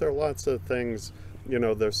 But there are lots of things, you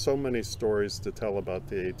know, there's so many stories to tell about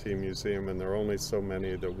the AT Museum, and there are only so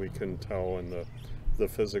many that we can tell in the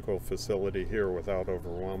physical facility here without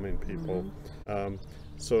overwhelming people.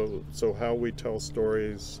 So how we tell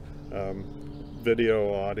stories,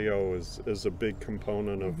 video, audio is a big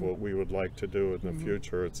component of what we would like to do in the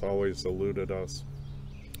future. It's always eluded us.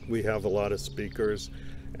 We have a lot of speakers,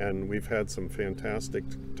 and we've had some fantastic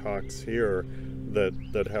talks here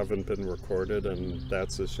that haven't been recorded, and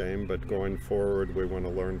that's a shame, but going forward we want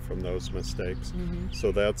to learn from those mistakes.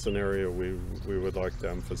 So that's an area we would like to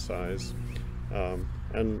emphasize.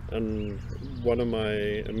 And one of my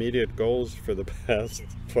immediate goals for the past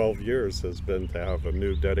 12 years has been to have a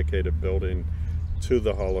new dedicated building to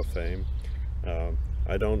the Hall of Fame.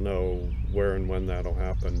 I don't know where and when that'll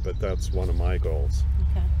happen, but that's one of my goals.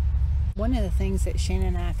 Okay. One of the things that Shannon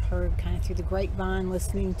and I have heard kind of through the grapevine,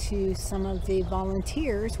 listening to some of the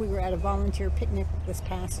volunteers, we were at a volunteer picnic this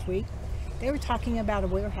past week. They were talking about a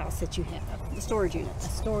warehouse that you have. The storage unit. A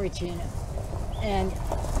storage unit. And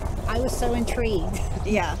I was so intrigued.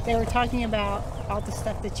 Yeah. They were talking about all the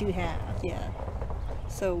stuff that you have. Yeah.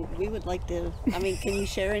 So we would like to, I mean, can you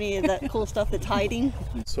share any of that cool stuff that's hiding?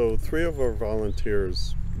 So 3 of our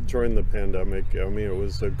volunteers during the pandemic. I mean, it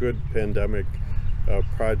was a good pandemic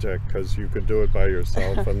project because you could do it by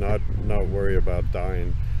yourself and not worry about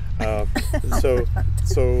dying. So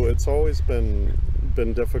it's always been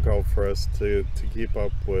difficult for us to keep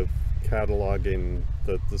up with cataloging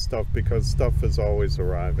the stuff, because stuff is always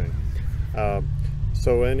arriving.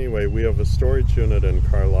 So anyway, we have a storage unit in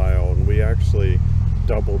Carlisle, and we actually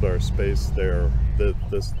doubled our space there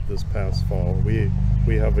this past fall.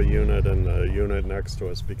 We have a unit, and the unit next to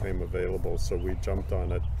us became available, so we jumped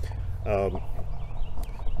on it.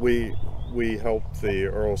 We help the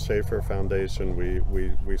Earl Shaffer Foundation.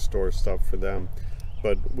 We store stuff for them,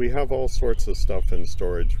 but we have all sorts of stuff in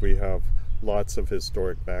storage. We have lots of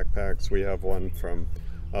historic backpacks. We have one from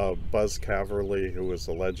Buzz Caverly, who was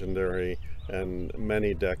a legendary and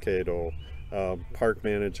many decadal park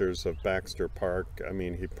managers of Baxter Park. I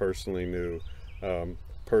mean, he personally knew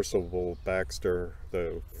Percival Baxter,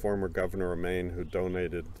 the former governor of Maine, who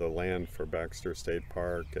donated the land for Baxter State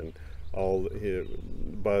Park, and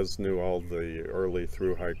Buzz knew all the early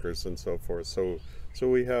thru hikers and so forth. So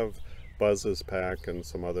we have Buzz's pack and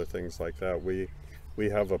some other things like that. We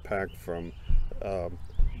have a pack from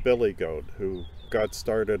Billy Goat, who got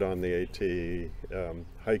started on the AT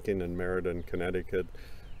hiking in Meriden, Connecticut,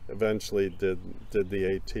 eventually did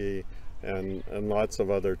the AT and lots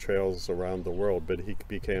of other trails around the world, but he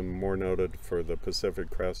became more noted for the Pacific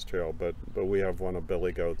Crest Trail. But we have one of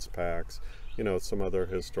Billy Goat's packs. You know, some other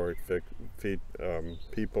historic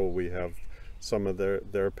people, we have some of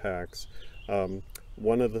their packs.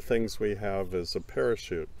 One of the things we have is a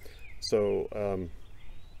parachute. So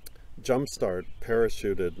Jumpstart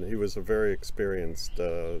parachuted, and he was a very experienced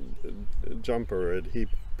jumper, and he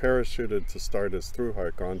parachuted to start his thru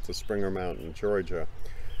hike onto Springer Mountain, Georgia.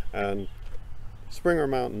 And Springer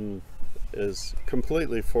Mountain is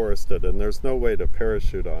completely forested, and there's no way to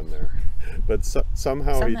parachute on there. But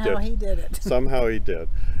somehow he did it. Somehow he did.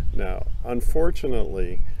 Now,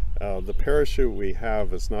 unfortunately, the parachute we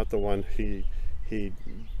have is not the one he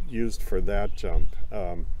used for that jump.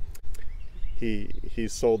 He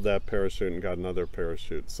sold that parachute and got another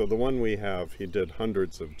parachute. So the one we have, he did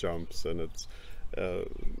hundreds of jumps, and it's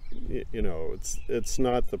you know, it's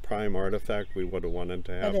not the prime artifact we would have wanted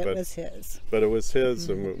to have, but it was his. But it was his,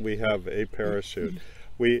 and we have a parachute.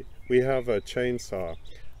 We have a chainsaw.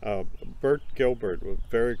 Bert Gilbert, a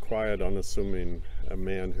very quiet, unassuming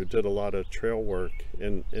man who did a lot of trail work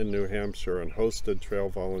in New Hampshire and hosted trail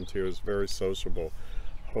volunteers, very sociable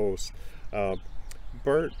host.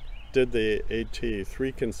 Bert did the AT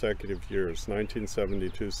 3 consecutive years,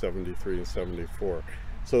 1972, 73, and 74.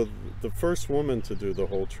 So the first woman to do the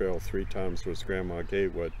whole trail 3 times was Grandma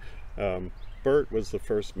Gatewood. Bert was the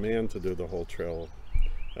first man to do the whole trail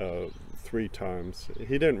 3 times.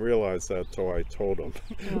 He didn't realize that till I told him.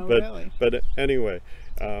 Oh, really? But anyway,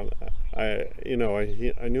 I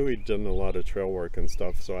knew he'd done a lot of trail work and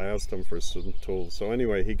stuff, so I asked him for some tools. So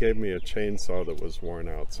anyway, he gave me a chainsaw that was worn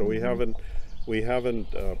out. So we haven't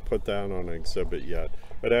put that on exhibit yet.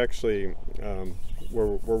 But actually,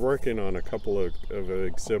 we're working on a couple of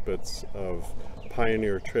exhibits of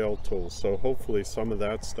pioneer trail tools. So hopefully some of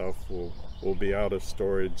that stuff will be out of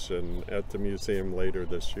storage and at the museum later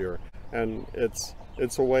this year. And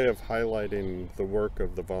it's a way of highlighting the work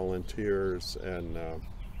of the volunteers, and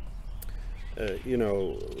you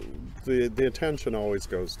know, the attention always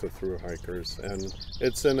goes to thru hikers, and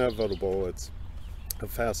it's inevitable. It's a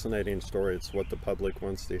fascinating story. It's what the public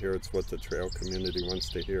wants to hear. It's what the trail community wants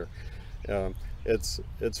to hear.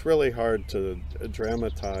 It's really hard to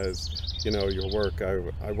dramatize, you know, your work.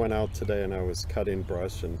 I went out today and I was cutting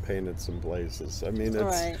brush and painted some blazes. I mean,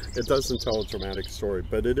 it doesn't tell a dramatic story,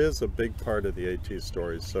 but it is a big part of the AT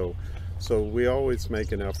story. So we always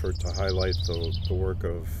make an effort to highlight the work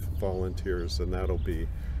of volunteers, and that'll be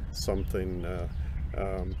something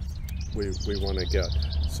we want to get.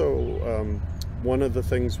 So one of the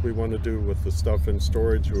things we want to do with the stuff in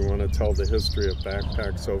storage, we want to tell the history of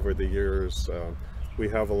backpacks over the years. We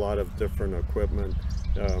have a lot of different equipment,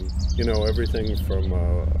 you know, everything from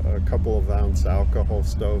a couple of ounce alcohol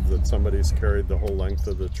stove that somebody's carried the whole length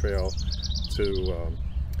of the trail to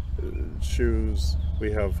shoes.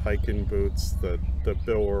 We have hiking boots that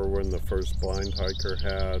Bill Irwin, the first blind hiker,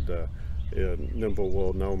 had. Nimble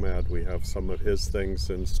Wool Nomad, we have some of his things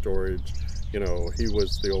in storage. You know, he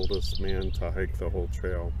was the oldest man to hike the whole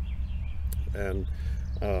trail. And,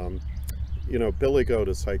 you know, Billy Goat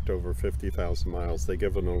has hiked over 50,000 miles. They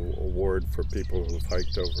give an award for people who've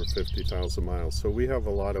hiked over 50,000 miles. So we have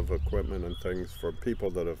a lot of equipment and things for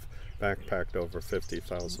people that have backpacked over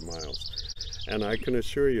 50,000 miles. And I can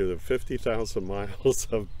assure you that 50,000 miles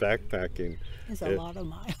of backpacking It's a lot of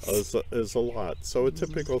miles. Is a lot. So a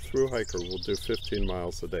typical thru hiker will do 15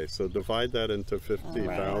 miles a day. So divide that into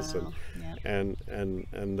 50,000, Wow. Yep.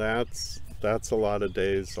 and that's a lot of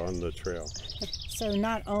days on the trail. So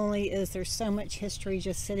not only is there so much history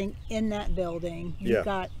just sitting in that building, you've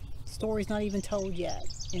got stories not even told yet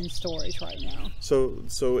in storage right now.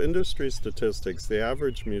 So industry statistics, the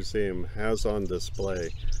average museum has on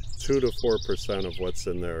display 2 to 4% of what's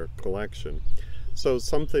in their collection. So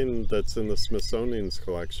something that's in the Smithsonian's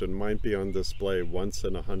collection might be on display once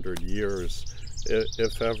in 100 years,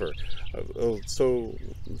 if ever. So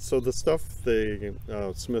the stuff the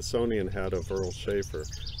Smithsonian had of Earl Shaffer,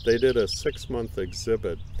 they did a 6-month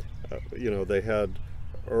exhibit. They had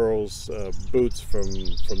Earl's boots from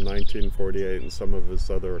 1948 and some of his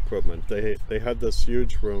other equipment. They had this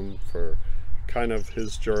huge room for kind of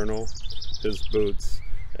his journal, his boots,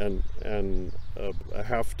 and a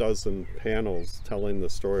half dozen panels telling the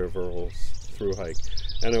story of Earl's thru hike.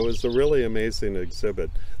 And it was a really amazing exhibit.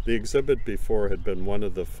 The exhibit before had been one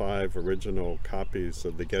of the 5 original copies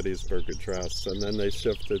of the Gettysburg Address, and then they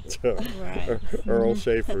shifted to Earl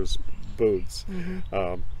Shaffer's boots.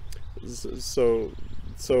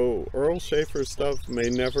 So Earl Shaffer stuff may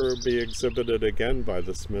never be exhibited again by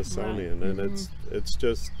the Smithsonian, and it's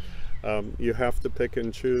just you have to pick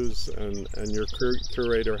and choose, and your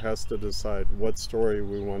curator has to decide what story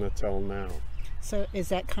we want to tell now. So is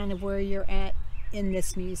that kind of where you're at in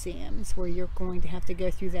this museum, where you're going to have to go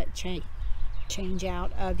through that change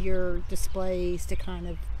out of your displays to kind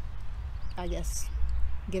of, I guess,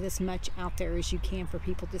 get as much out there as you can for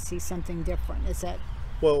people to see something different? Is that?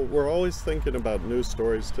 Well, we're always thinking about new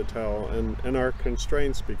stories to tell, and our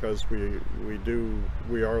constraints, because we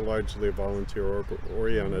are largely volunteer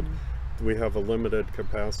oriented. We have a limited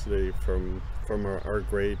capacity from our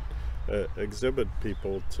great exhibit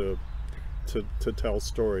people to tell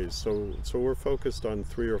stories. So we're focused on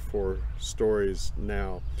 3 or 4 stories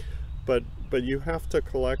now, but you have to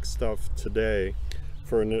collect stuff today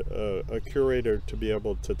for a curator to be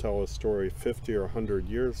able to tell a story 50 or 100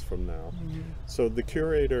 years from now. So the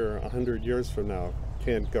curator 100 years from now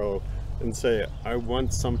can't go and say, I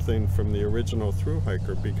want something from the original thru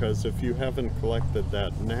hiker, because if you haven't collected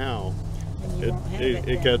that now,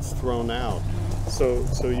 it gets thrown out. So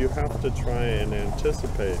you have to try and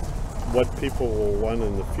anticipate what people will want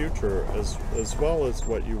in the future, as well as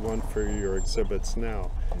what you want for your exhibits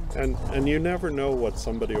now. And you never know what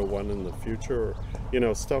somebody will want in the future.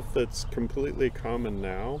 Stuff that's completely common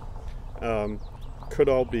now could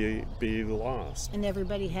all be lost. And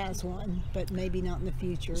everybody has one, but maybe not in the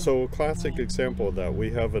future. So a classic example of that,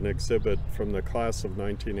 we have an exhibit from the class of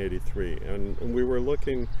 1983, and we were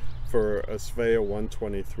looking for a Svea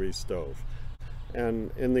 123 stove.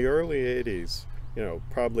 And in the early 80s,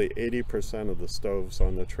 probably 80% of the stoves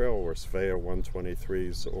on the trail were Svea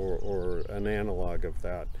 123s or an analog of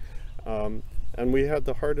that. And we had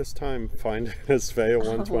the hardest time finding a Svea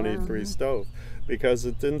 123 stove, because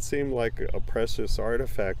it didn't seem like a precious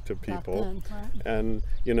artifact to people. And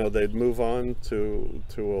they'd move on to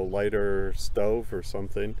a lighter stove or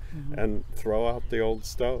something and throw out the old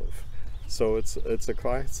stove. So it's a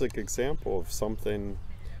classic example of something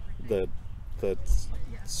that's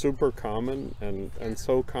super common and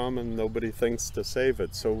so common nobody thinks to save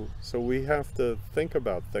it. So we have to think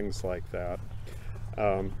about things like that.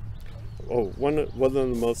 One of the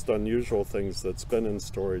most unusual things that's been in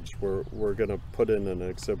storage, we're going to put in an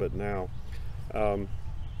exhibit now.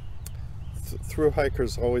 Thru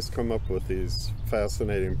hikers always come up with these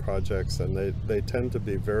fascinating projects, and they tend to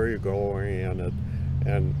be very goal-oriented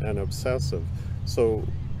and obsessive. So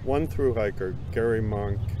one thru hiker, Gary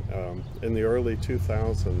Monk, in the early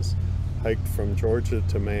 2000s, hiked from Georgia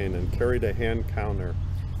to Maine and carried a hand counter,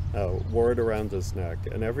 wore it around his neck,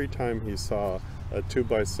 and every time he saw a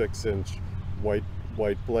 2x6 inch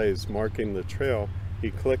white blaze marking the trail,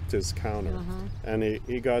 he clicked his counter, and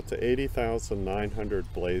he got to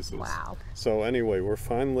 80,900 blazes. Wow. So anyway, we're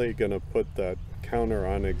finally going to put that counter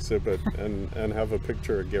on exhibit and have a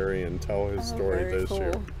picture of Gary and tell his story this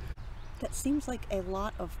year. That seems like a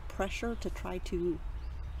lot of pressure to try to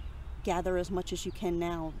gather as much as you can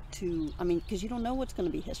now because you don't know what's going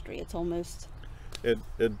to be history. It's almost... It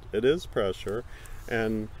is pressure,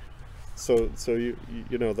 and so you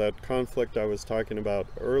know that conflict I was talking about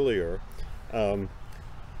earlier,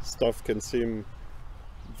 stuff can seem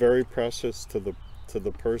very precious to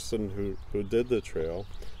the person who did the trail.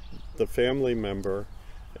 The family member,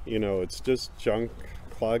 it's just junk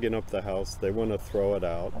clogging up the house. They want to throw it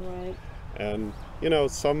out. Right. And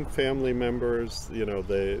some family members,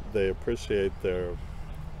 they appreciate their,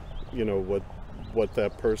 what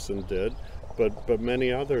that person did. but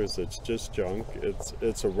many others it's just junk.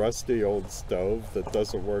 It's a rusty old stove that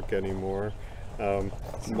doesn't work anymore.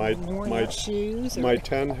 My shoes. My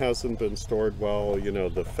tent hasn't been stored well. You know,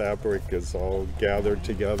 the fabric is all gathered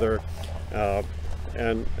together,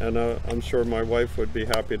 and I'm sure my wife would be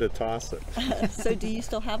happy to toss it. So do you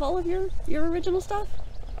still have all of your original stuff?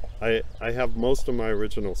 I have most of my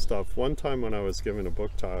original stuff. One time when I was giving a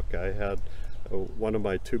book talk, I had one of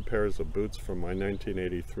my 2 pairs of boots from my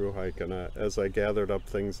 1980 thru hike, and as I gathered up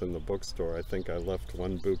things in the bookstore, I think I left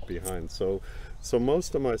 1 boot behind. So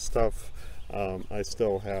most of my stuff I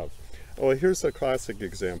still have. Oh, here's a classic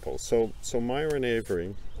example. So Myron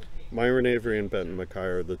Avery and Benton MacKay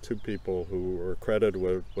are the 2 people who were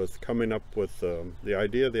credited with coming up with the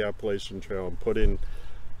idea of the Appalachian Trail and putting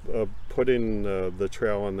the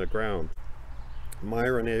trail on the ground.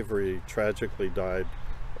 Myron Avery tragically died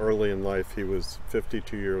early in life. He was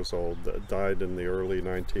 52 years old, died in the early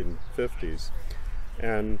 1950s,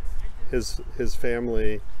 and his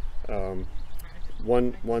family,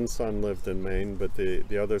 one son lived in Maine, but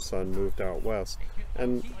the other son moved out west,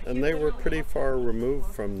 and they were pretty far removed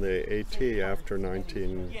from the AT after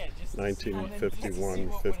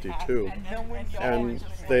 1951-52, and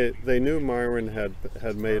they knew Myron had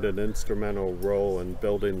made an instrumental role in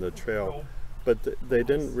building the trail, but they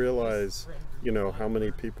didn't realize, you know, how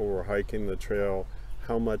many people were hiking the trail,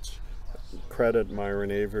 how much credit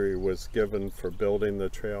Myron Avery was given for building the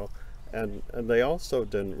trail. And they also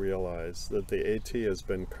didn't realize that the AT has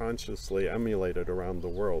been consciously emulated around the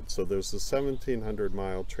world. So there's a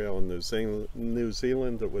 1,700-mile trail in New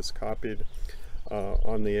Zealand that was copied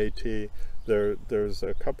on the AT. There's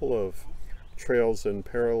a couple of trails in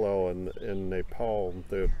parallel in Nepal,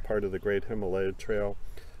 the part of the Great Himalaya Trail.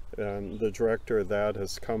 And the director of that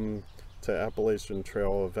has come to Appalachian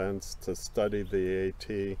Trail events to study the AT.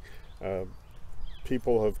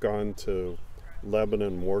 People have gone to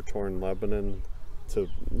Lebanon, war-torn Lebanon, to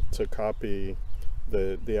copy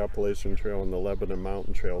the Appalachian Trail and the Lebanon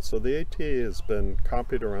Mountain Trail. So the AT has been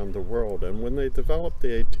copied around the world, and when they developed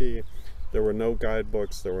the AT, there were no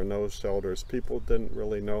guidebooks, there were no shelters. People didn't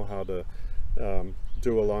really know how to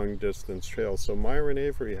do a long distance trail. So Myron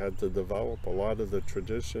Avery had to develop a lot of the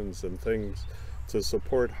traditions and things to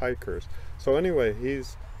support hikers. So anyway,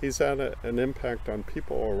 he's had an impact on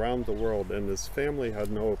people around the world, and his family had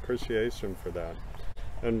no appreciation for that.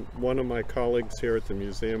 And one of my colleagues here at the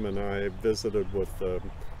museum and I visited with the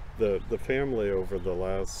family over the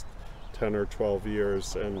last 10 or 12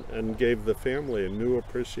 years and gave the family a new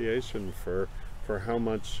appreciation for how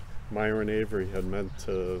much Myron Avery had meant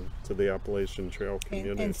to the Appalachian Trail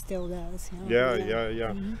community. And still does. Yeah.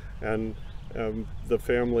 Mm-hmm. And the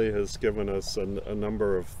family has given us a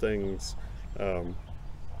number of things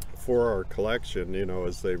for our collection, you know,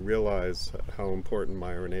 as they realize how important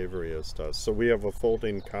Myron Avery is to us. So we have a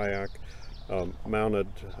folding kayak mounted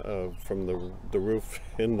from the roof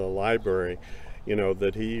in the library, you know,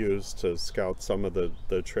 that he used to scout some of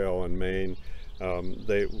the trail in Maine.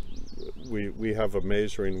 We have a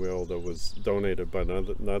measuring wheel that was donated by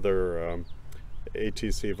another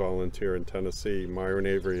ATC volunteer in Tennessee. Myron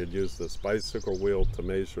Avery had used this bicycle wheel to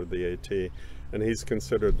measure the AT, and he's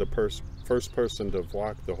considered the first person to have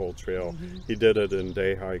walked the whole trail. Mm-hmm. He did it in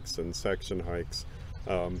day hikes and section hikes,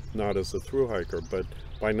 not as a thru hiker, but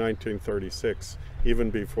by 1936, even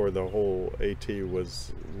before the whole AT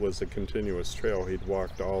was a continuous trail, he'd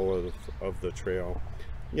walked all of the trail,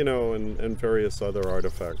 you know, and various other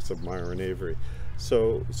artifacts of Myron Avery.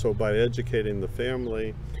 So by educating the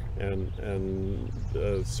family and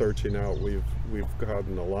searching out, we've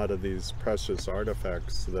gotten a lot of these precious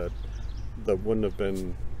artifacts that wouldn't have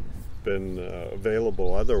been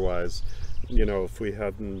available otherwise, you know, if we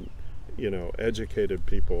hadn't, you know, educated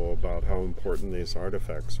people about how important these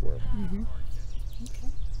artifacts were. Mm-hmm. Okay.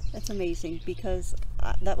 That's amazing, because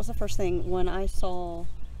that was the first thing when I saw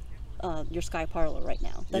your Sky Parlor right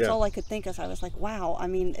now. That's all I could think of. I was like, wow. I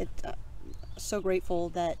mean, so grateful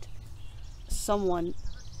that someone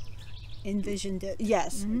envisioned it.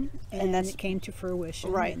 Yes. Mm-hmm. and it came to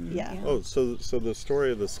fruition. Right. And, yeah. Oh, so the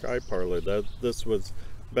story of the Sky Parlor, this was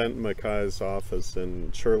Benton MacKay's office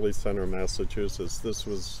in Shirley Center, Massachusetts. This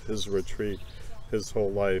was his retreat his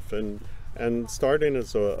whole life, and starting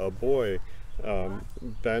as a boy,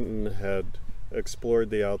 Benton had explored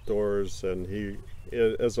the outdoors, and he,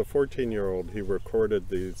 as a 14-year-old, he recorded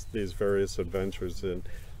these various adventures in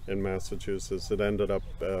Massachusetts. It ended up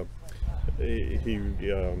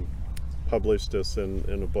he published this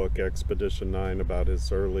in a book, Expedition 9, about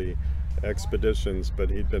his early expeditions, but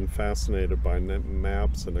he'd been fascinated by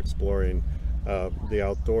maps and exploring the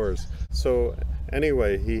outdoors. So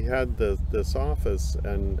anyway, he had this office,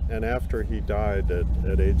 and after he died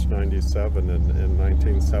at age 97 in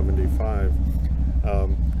 1975,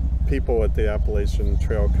 people at the Appalachian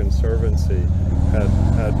Trail Conservancy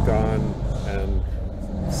had gone and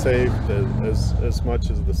saved as much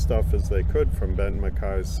of the stuff as they could from Ben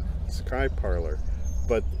Mackay's Sky Parlor,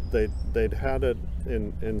 but they'd had it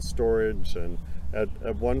in storage, and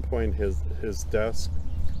at one point his desk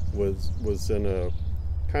was in a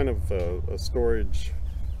kind of a storage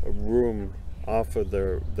room off of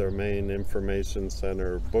their main information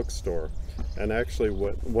center bookstore. And actually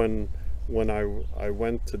when I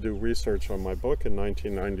went to do research on my book in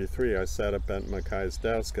 1993, I sat at Ben Mackay's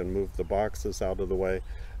desk and moved the boxes out of the way,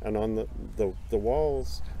 and on the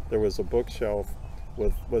walls there was a bookshelf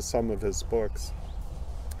with some of his books.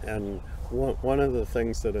 And one of the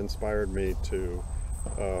things that inspired me to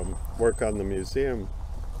work on the museum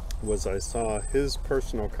was I saw his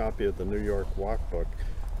personal copy of the New York Walk Book,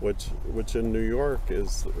 which in New York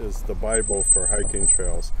is the Bible for hiking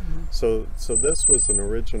trails. So this was an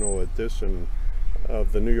original edition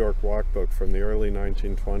of the New York Walk Book from the early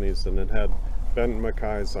 1920s, and it had Ben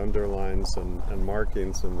Mackay's underlines and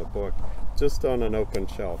markings in the book just on an open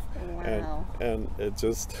shelf. Wow. And it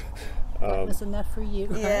just That was enough for you.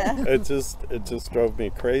 Yeah. it just drove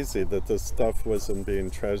me crazy that this stuff wasn't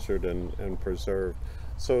being treasured and preserved.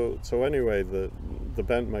 So anyway, the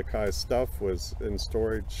Ben Mackay stuff was in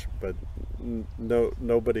storage, but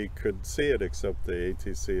nobody could see it except the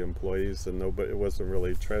ATC employees, and it wasn't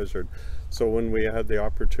really treasured. So when we had the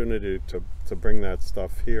opportunity to bring that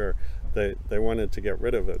stuff here, they wanted to get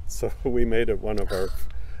rid of it. So we made it one of our.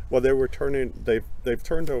 Well, they've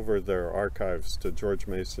turned over their archives to George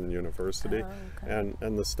Mason University, Oh, okay.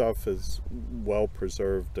 and the stuff is well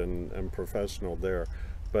preserved and professional there.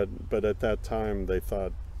 But at that time they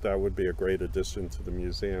thought that would be a great addition to the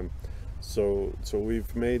museum. So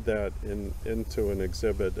we've made that into an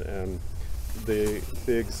exhibit, and the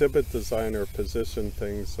exhibit designer positioned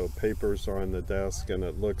things so papers are on the desk and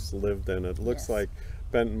it looks lived in. It looks Yes. like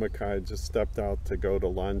Ben Mackay just stepped out to go to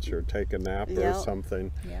lunch or take a nap or Yep.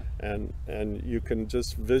 something. Yep. And you can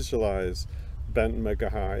just visualize Ben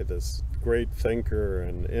Mackay, this great thinker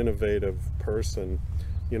and innovative person,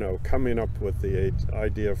 coming up with the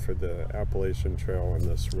idea for the Appalachian Trail in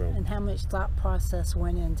this room. And how much thought process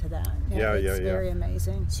went into that. It's very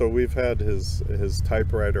amazing. So we've had his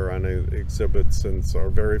typewriter on an exhibit since our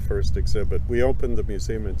very first exhibit. We opened the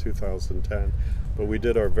museum in 2010, but we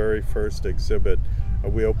did our very first exhibit.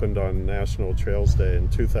 We opened on National Trails Day in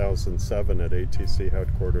 2007 at ATC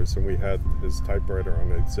headquarters, and we had his typewriter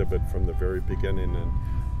on exhibit from the very beginning and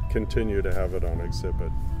continue to have it on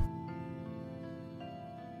exhibit.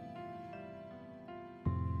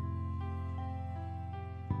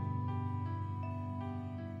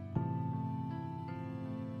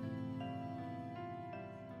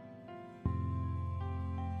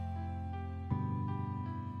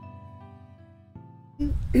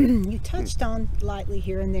 You touched on lightly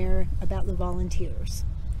here and there about the volunteers,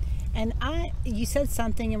 and you said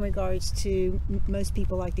something in regards to most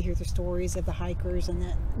people like to hear the stories of the hikers, and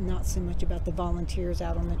that not so much about the volunteers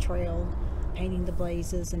out on the trail painting the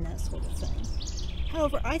blazes and that sort of thing.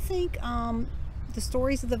 However, I think the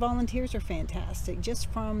stories of the volunteers are fantastic, just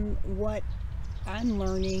from what I'm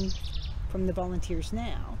learning from the volunteers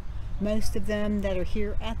now. Most of them that are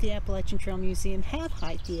here at the Appalachian Trail Museum have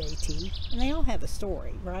hiked the AT, and they all have a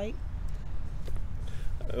story, right?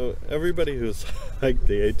 Everybody who's hiked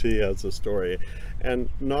the AT has a story, and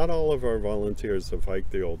not all of our volunteers have hiked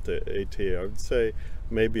the old AT. I would say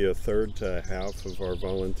maybe a third to a half of our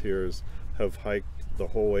volunteers have hiked the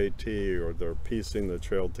whole AT, or they're piecing the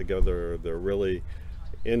trail together, or they're really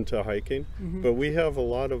into hiking. But we have a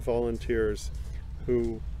lot of volunteers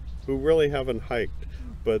who really haven't hiked,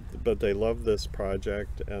 but they love this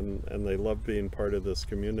project, and they love being part of this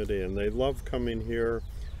community, and they love coming here.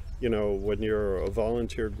 When you're a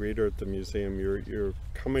volunteer greeter at the museum, you're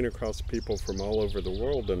coming across people from all over the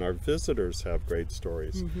world, and our visitors have great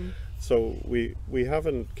stories. So we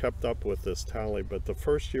haven't kept up with this tally, but the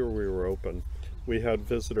first year we were open, we had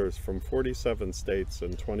visitors from 47 states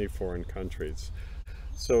and 20 foreign countries.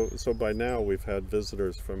 So by now we've had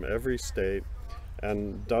visitors from every state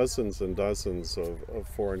and dozens of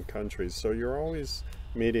foreign countries. So you're always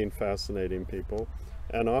meeting fascinating people,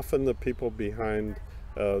 and often the people behind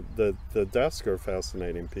the desk are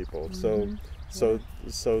fascinating people.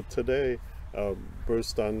 So today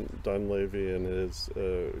Bruce Dunleavy and his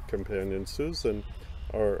companion Susan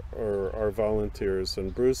are volunteers,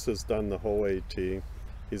 and Bruce has done the whole AT.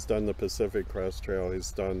 He's done the Pacific Crest Trail.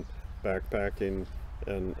 He's done backpacking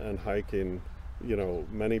and hiking you know,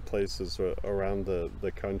 many places around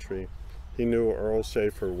the country. He knew Earl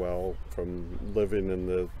Shaffer well from living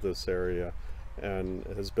in this area, and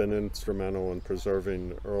has been instrumental in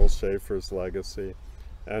preserving Earl Shaffer's legacy.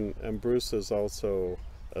 And Bruce is also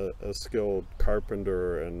a skilled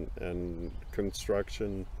carpenter and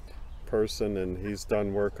construction person, and he's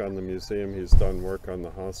done work on the museum, he's done work on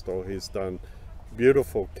the hostel, he's done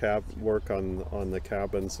beautiful work on the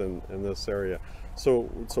cabins in this area. So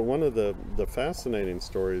one of the fascinating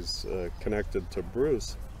stories connected to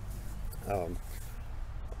Bruce,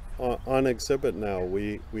 on exhibit now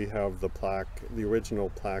we have the plaque, the original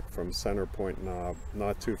plaque from Center Point Knob,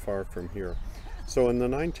 not too far from here. So in the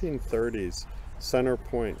 1930s, Center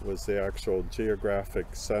Point was the actual geographic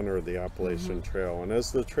center of the Appalachian Trail, and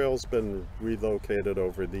as the trail's been relocated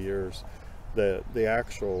over the years, the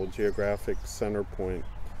actual geographic center point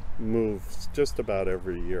moves just about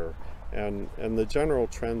every year, and the general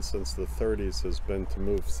trend since the 30s has been to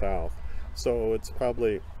move south. So it's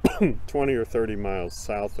probably 20 or 30 miles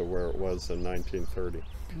south of where it was in 1930.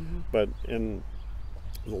 But in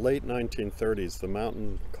the late 1930s, the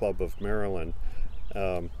Mountain Club of Maryland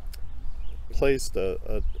placed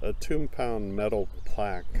a 2-pound metal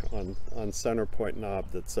plaque on Center Point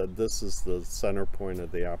Knob that said, "This is the center point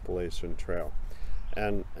of the Appalachian Trail."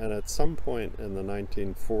 And at some point in the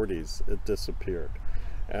 1940s, it disappeared.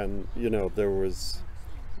 And you know,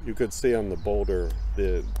 you could see on the boulder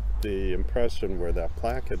the impression where that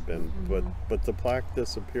plaque had been, but the plaque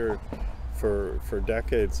disappeared for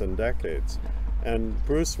decades and decades. And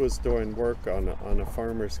Bruce was doing work on a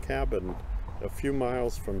farmer's cabin a few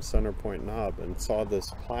miles from Center Point Knob and saw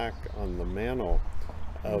this plaque on the mantle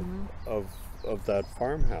of that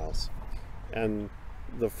farmhouse. And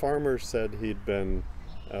the farmer said he'd been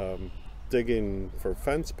digging for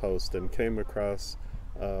fence posts and came across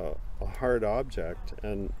a hard object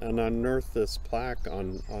and unearthed this plaque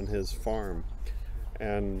on his farm,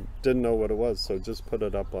 and didn't know what it was, so just put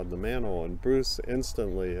it up on the mantle, and Bruce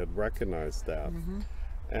instantly had recognized that.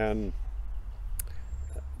 And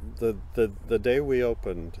the day we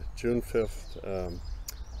opened, June 5th,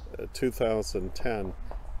 2010,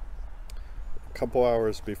 a couple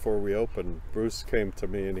hours before we opened, Bruce came to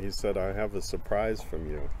me and he said, "I have a surprise from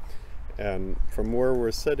you." And from where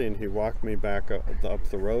we're sitting, he walked me back up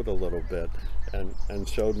the road a little bit and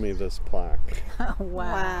showed me this plaque.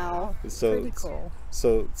 Wow. So pretty cool.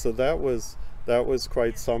 So that was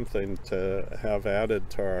quite something to have added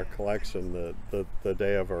to our collection the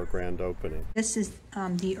day of our grand opening. This is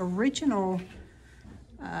the original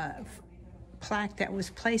plaque that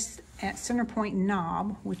was placed at Center Point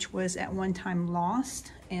Knob, which was at one time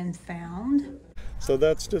lost and found. So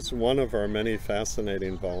that's just one of our many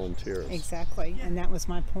fascinating volunteers. Exactly, and that was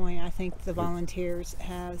my point. I think the volunteers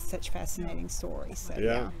have such fascinating stories. So,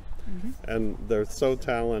 yeah. And they're so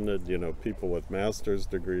talented, you know, people with master's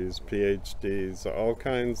degrees, PhDs, all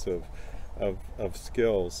kinds of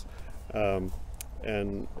skills.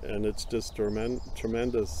 And it's just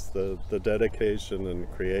tremendous, the dedication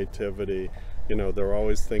and creativity. You know, they're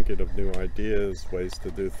always thinking of new ideas, ways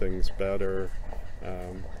to do things better,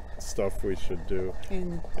 stuff we should do.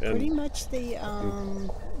 And pretty much the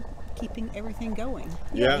keeping everything going.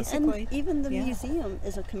 Yeah. Basically. And even the museum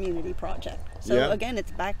is a community project. So again,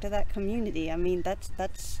 it's back to that community. I mean,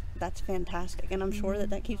 that's fantastic, and I'm sure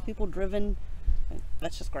that keeps people driven.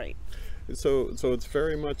 That's just great. So it's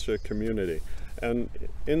very much a community, and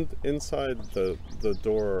inside the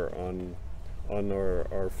door on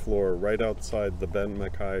our floor, right outside the Ben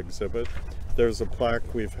Mackay exhibit, there's a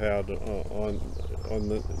plaque we've had on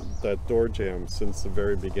that door jamb since the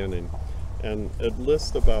very beginning, and it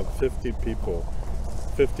lists about 50 people,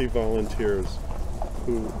 50 volunteers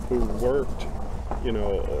who worked, you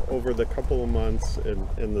know, over the couple of months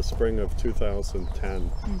in the spring of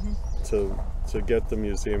 2010 to get the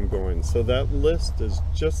museum going. So that list is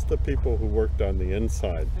just the people who worked on the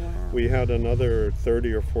inside. Wow. We had another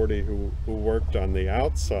 30 or 40 who worked on the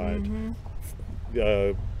outside,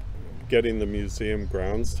 getting the museum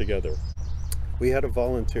grounds together. We had a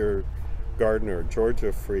volunteer gardener,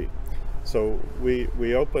 Georgia Freet. So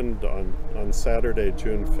we opened on Saturday,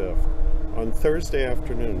 June 5th. On Thursday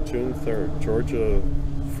afternoon, June 3rd, Georgia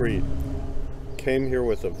Freet came here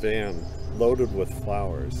with a van loaded with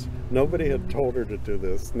flowers. Nobody had told her to do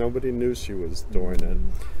this. Nobody knew she was doing it.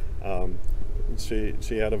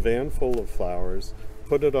 She had a van full of flowers,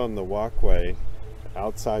 put it on the walkway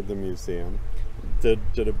outside the museum, did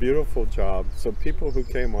a beautiful job. So people who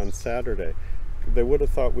came on Saturday, they would have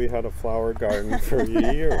thought we had a flower garden for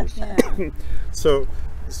years. So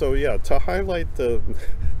yeah, to highlight the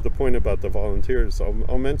point about the volunteers,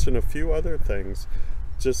 I'll mention a few other things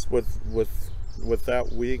just with with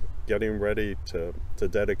that week getting ready to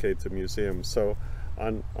dedicate the museum. So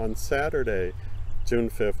on Saturday, June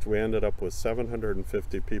 5th, we ended up with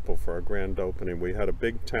 750 people for our grand opening. We had a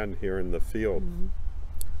big tent here in the field.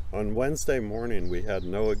 On Wednesday morning, we had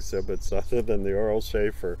no exhibits other than the Earl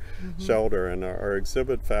Shaffer shelter, and our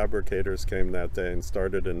exhibit fabricators came that day and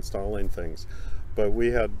started installing things. But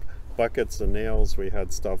we had buckets and nails, we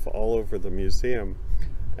had stuff all over the museum.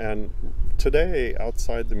 And today,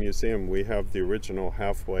 outside the museum, we have the original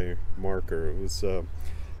halfway marker. It was an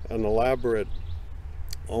elaborate,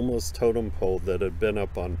 almost totem pole that had been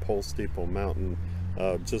up on Pole Steeple Mountain,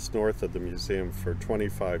 just north of the museum for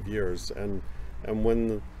 25 years. And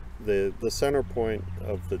when the center point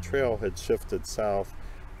of the trail had shifted south,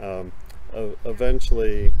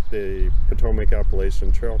 eventually the Potomac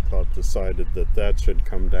Appalachian Trail Club decided that that should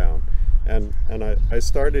come down. And I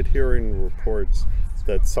started hearing reports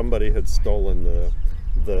that somebody had stolen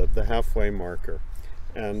the halfway marker.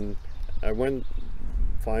 And I went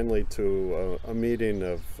finally to a meeting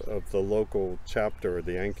of the local chapter,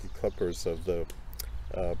 the Yankee Clippers of the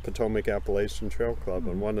Potomac Appalachian Trail Club,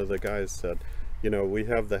 and one of the guys said, you know, we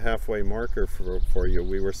have the halfway marker for you.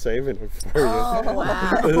 We were saving it for you. Oh,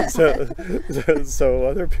 wow. So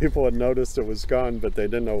other people had noticed it was gone, but they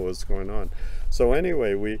didn't know what was going on. So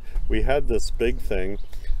anyway, we had this big thing.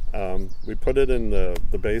 We put it in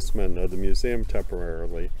the basement of the museum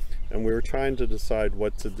temporarily, and we were trying to decide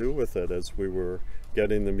what to do with it as we were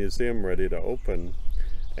getting the museum ready to open.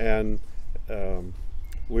 And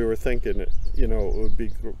we were thinking, you know, it would be,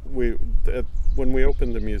 when we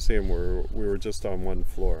opened the museum, we were just on one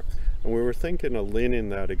floor. And we were thinking of leaning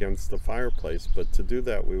that against the fireplace, but to do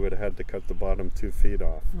that, we would have had to cut the bottom 2 feet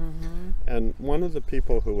off. And one of the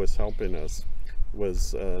people who was helping us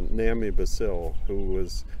was Naomi Basil, who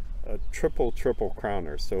was a triple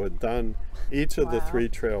crowner, so had done each of the 3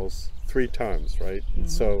 trails 3 times, right?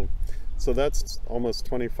 So that's almost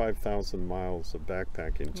 25,000 miles of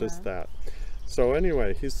backpacking, just that. So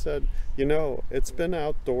anyway, he said, you know, it's been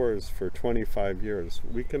outdoors for 25 years.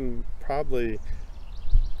 We can probably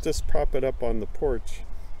just prop it up on the porch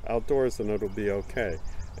outdoors and it'll be okay.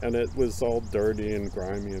 And it was all dirty and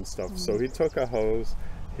grimy and stuff. So he took a hose,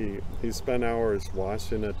 he spent hours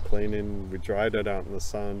washing it, cleaning, we dried it out in the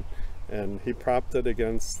sun, and he propped it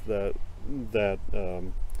against that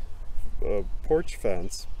porch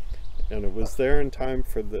fence. And it was there in time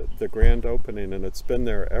for the grand opening, and it's been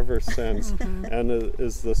there ever since. And it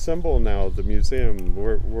is the symbol now of the museum.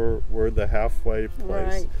 We're the halfway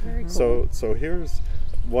place. Right. Very cool. So here's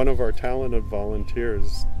one of our talented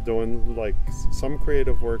volunteers doing like some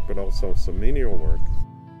creative work, but also some menial work.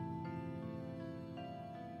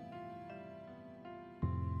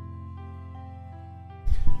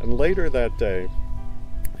 And later that day,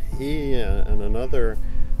 he and another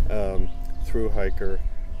thru hiker,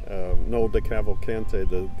 Noel de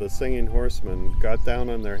Cavalcante, the singing horseman, got down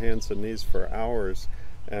on their hands and knees for hours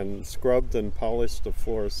and scrubbed and polished the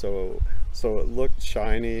floor so it looked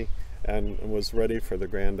shiny and was ready for the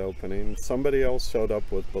grand opening. Somebody else showed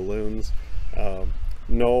up with balloons.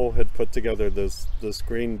 Noel had put together this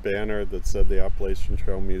green banner that said the Appalachian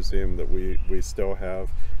Trail Museum that we still have,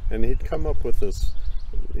 and he'd come up with this.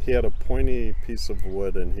 He had a pointy piece of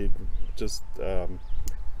wood, and he'd just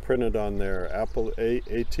printed on there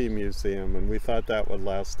AT Museum, and we thought that would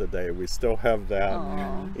last a day. We still have that.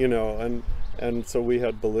 Aww. You know, and so we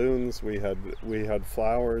had balloons, we had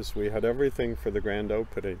flowers, we had everything for the grand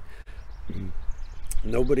opening.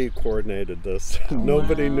 Nobody coordinated this.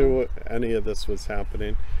 Nobody knew any of this was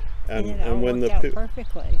happening. And when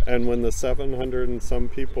the 700 and some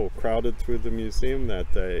people crowded through the museum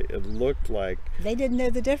that day, it looked like they didn't know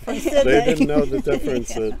the difference. They didn't know the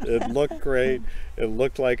difference. It looked great. It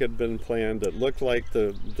looked like it had been planned. It looked like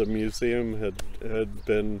the museum had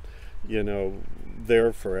been, you know,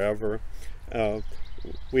 there forever.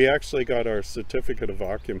 We actually got our certificate of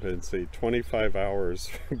occupancy 25 hours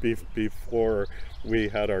before we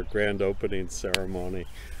had our grand opening ceremony.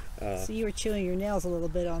 So you were chewing your nails a little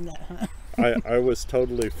bit on that, huh? I was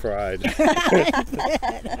totally fried.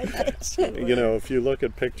 You know, if you look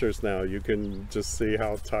at pictures now, you can just see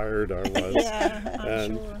how tired I was. Yeah,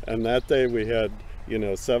 sure. And that day we had, you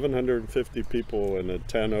know, 750 people in a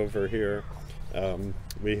tent over here.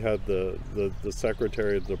 We had the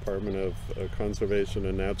Secretary of the Department of Conservation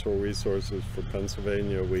and Natural Resources for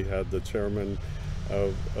Pennsylvania. We had the chairman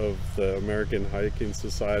of the American Hiking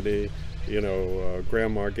Society. You know,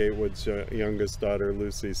 Grandma Gatewood's youngest daughter,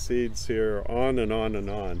 Lucy Seeds, here, on and on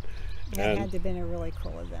and on. That had to have been a really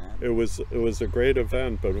cool event. It was a great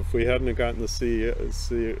event, but if we hadn't gotten the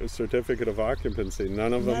certificate of occupancy,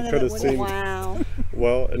 none of them could have seen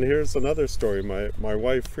Well, and here's another story. My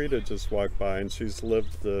wife Frida just walked by, and she's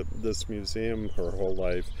lived this museum her whole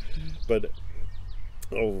life. But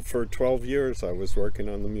for 12 years I was working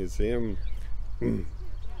on the museum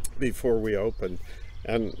before we opened.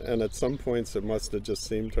 And at some points it must have just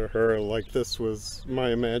seemed to her like this was my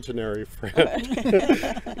imaginary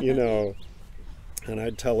friend. You know. And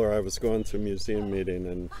I'd tell her I was going to a museum meeting,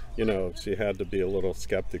 and you know, she had to be a little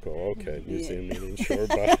skeptical. Okay, museum meeting, sure,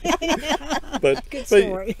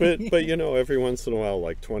 but you know, every once in a while,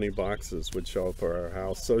 like 20 boxes would show up at our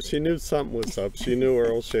house, so she knew something was up. She knew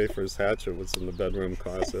Earl Shaffer's hatchet was in the bedroom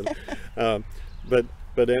closet.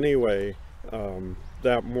 But anyway,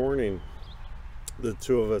 that morning, the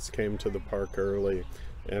two of us came to the park early,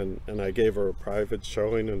 and I gave her a private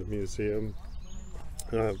showing in the museum.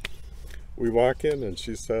 We walk in and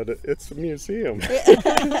she said, "It's a museum."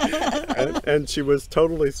 and she was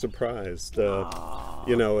totally surprised,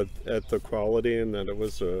 you know, at the quality and that it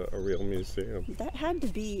was a real museum. That had to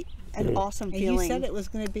be an awesome feeling. And you said it was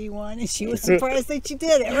going to be one, and she was surprised that you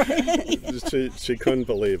did it, right? She couldn't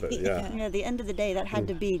believe it, yeah. You know, at the end of the day, that had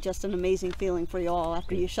to be just an amazing feeling for you all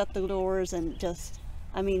after you shut the doors and just,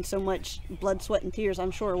 I mean, so much blood, sweat, and tears, I'm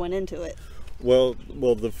sure, went into it. Well,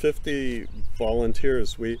 the 50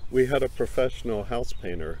 volunteers, we had a professional house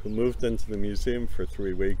painter who moved into the museum for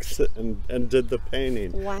 3 weeks and did the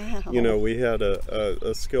painting. Wow. You know, we had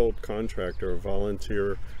a skilled contractor, a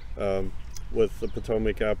volunteer with the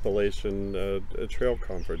Potomac Appalachian Trail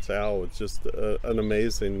Conference. Al was just an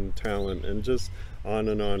amazing talent, and just on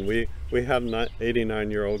and on. We had an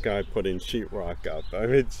 89-year-old guy putting sheetrock up. I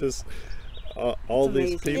mean, it's just... all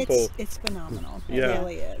these people, it's phenomenal. It yeah.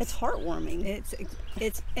 really is. It's heartwarming.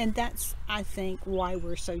 It's and that's, I think, why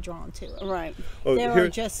we're so drawn to it. Right. Oh,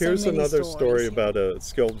 here's many another stories. story about a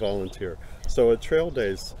skilled volunteer. So at Trail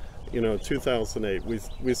Days, you know, 2008,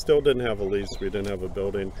 we still didn't have a lease, we didn't have a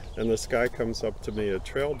building, and this guy comes up to me at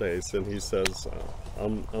Trail Days and he says,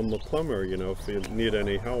 I'm the plumber, you know, if you need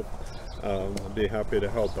any help, I'd be happy to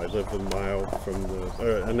help. I live an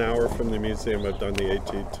hour from the museum. I've done the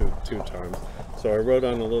AT two times. So I wrote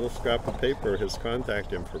on a little scrap of paper his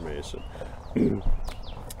contact information.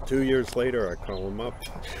 2 years later, I call him up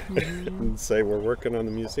and say, we're working on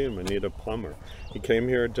the museum. I need a plumber. He came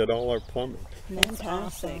here and did all our plumbing. That's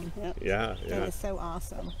awesome. Yep. Yeah. That is so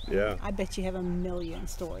awesome. Yeah. I bet you have a million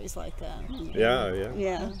stories like that.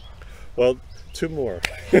 Yeah. Well, 2 more.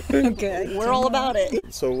 Okay. We're all about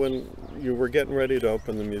it. So when you were getting ready to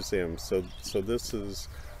open the museum, so this is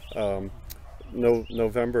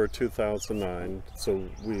November 2009. So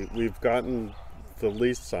we've gotten the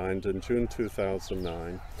lease signed in June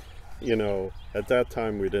 2009. You know, at that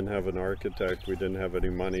time we didn't have an architect, we didn't have any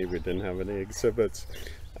money, we didn't have any exhibits.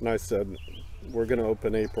 And I said, we're going to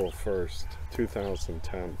open April 1st,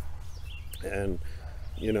 2010. And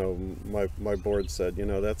you know, my board said, you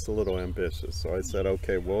know, that's a little ambitious. So I said,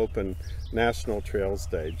 okay, we'll open National Trails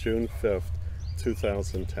Day, June 5th,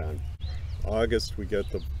 2010. August, we get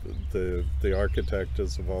the architect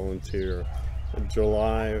as a volunteer. In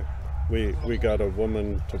July, we got a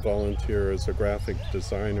woman to volunteer as a graphic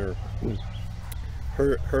designer.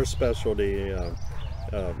 Her specialty,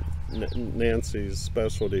 Nancy's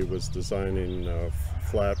specialty was designing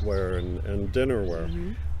flatware and dinnerware.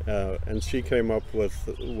 Mm-hmm. And she came up with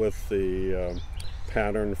the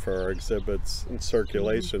pattern for our exhibits and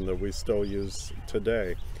circulation that we still use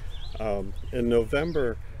today. In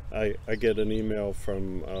November, I get an email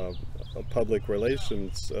from a public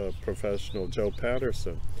relations professional, Joe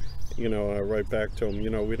Patterson. You know, I write back to him, you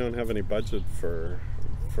know, we don't have any budget for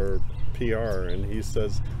PR, and he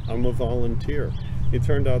says, I'm a volunteer. He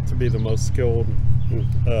turned out to be the most skilled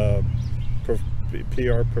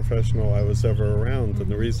PR professional I was ever around, and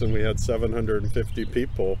the reason we had 750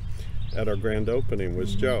 people at our grand opening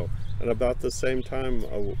was Joe. And about the same time,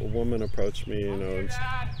 a woman approached me, you know, and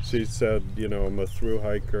she said, you know, I'm a thru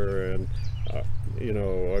hiker, and you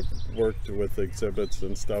know, I've worked with exhibits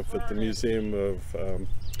and stuff at the Museum of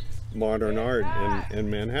Modern Art in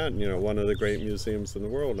Manhattan, you know, one of the great museums in the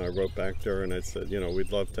world. And I wrote back to her and I said, you know,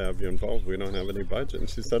 we'd love to have you involved. We don't have any budget. And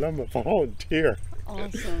she said, I'm a volunteer.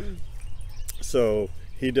 Awesome. So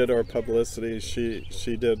he did our publicity,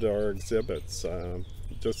 she did our exhibits,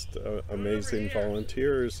 just amazing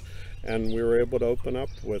volunteers, and we were able to open up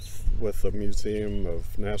with a museum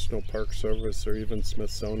of National Park Service or even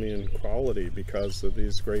Smithsonian quality because of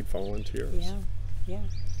these great volunteers. Yeah.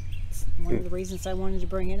 It's one of the reasons I wanted to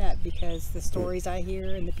bring it up, because the stories I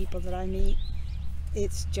hear and the people that I meet,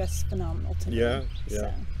 it's just phenomenal to me. Yeah.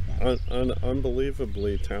 So, An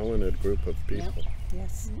unbelievably talented group of people. Yep.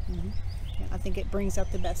 Yes. Mm-hmm. I think it brings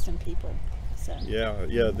out the best in people. So.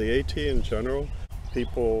 Yeah, the AT in general,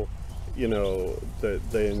 people, you know,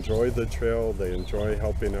 they enjoy the trail, they enjoy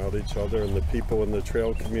helping out each other, and the people in the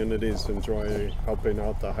trail communities enjoy helping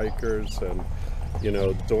out the hikers and, you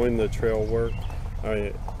know, doing the trail work.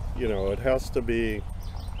 You know, it has to be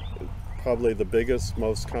probably the biggest,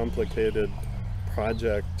 most complicated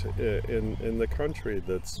project in the country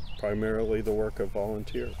that's primarily the work of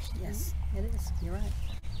volunteers. Yes, it is. You're right.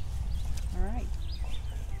 All right.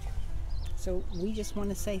 So we just want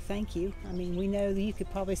to say thank you. I mean, we know that you could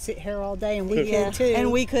probably sit here all day, and we could too.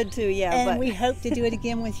 And we could too, yeah. And but we hope to do it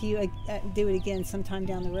again with you, do it again sometime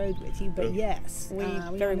down the road with you. But yes, we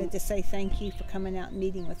wanted to say thank you for coming out and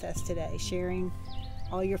meeting with us today, sharing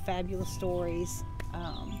all your fabulous stories.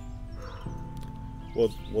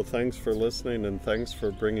 Well, thanks for listening, and thanks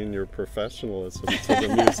for bringing your professionalism to the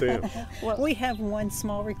museum. Well, we have one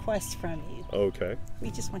small request from you. Okay. We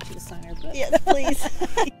just want you to sign our book. Yes, please.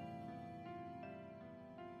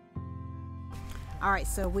 All right,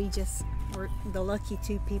 so we're the lucky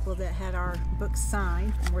two people that had our books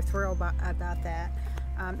signed, and we're thrilled about that.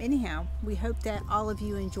 Anyhow, we hope that all of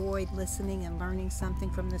you enjoyed listening and learning something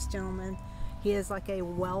from this gentleman. He is like a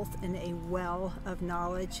wealth and a well of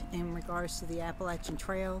knowledge in regards to the Appalachian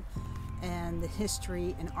Trail and the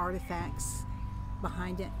history and artifacts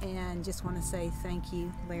behind it. And just want to say thank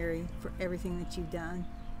you, Larry, for everything that you've done.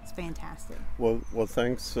 It's fantastic. Well,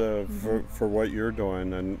 thanks for what you're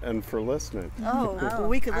doing and for listening. Oh,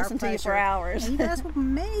 we could listen to you for hours. And you guys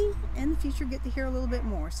may in the future get to hear a little bit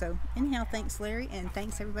more. So anyhow, thanks, Larry, and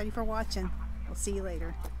thanks everybody for watching. We'll see you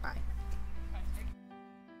later. Bye.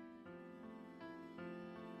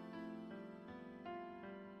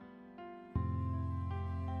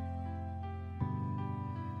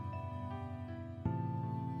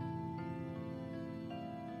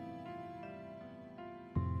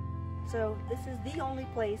 So this is the only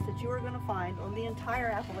place that you are going to find on the entire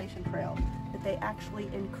Appalachian Trail that they actually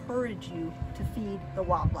encourage you to feed the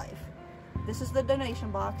wildlife. This is the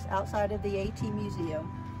donation box outside of the AT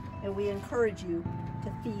Museum, and we encourage you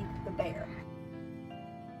to feed the bear.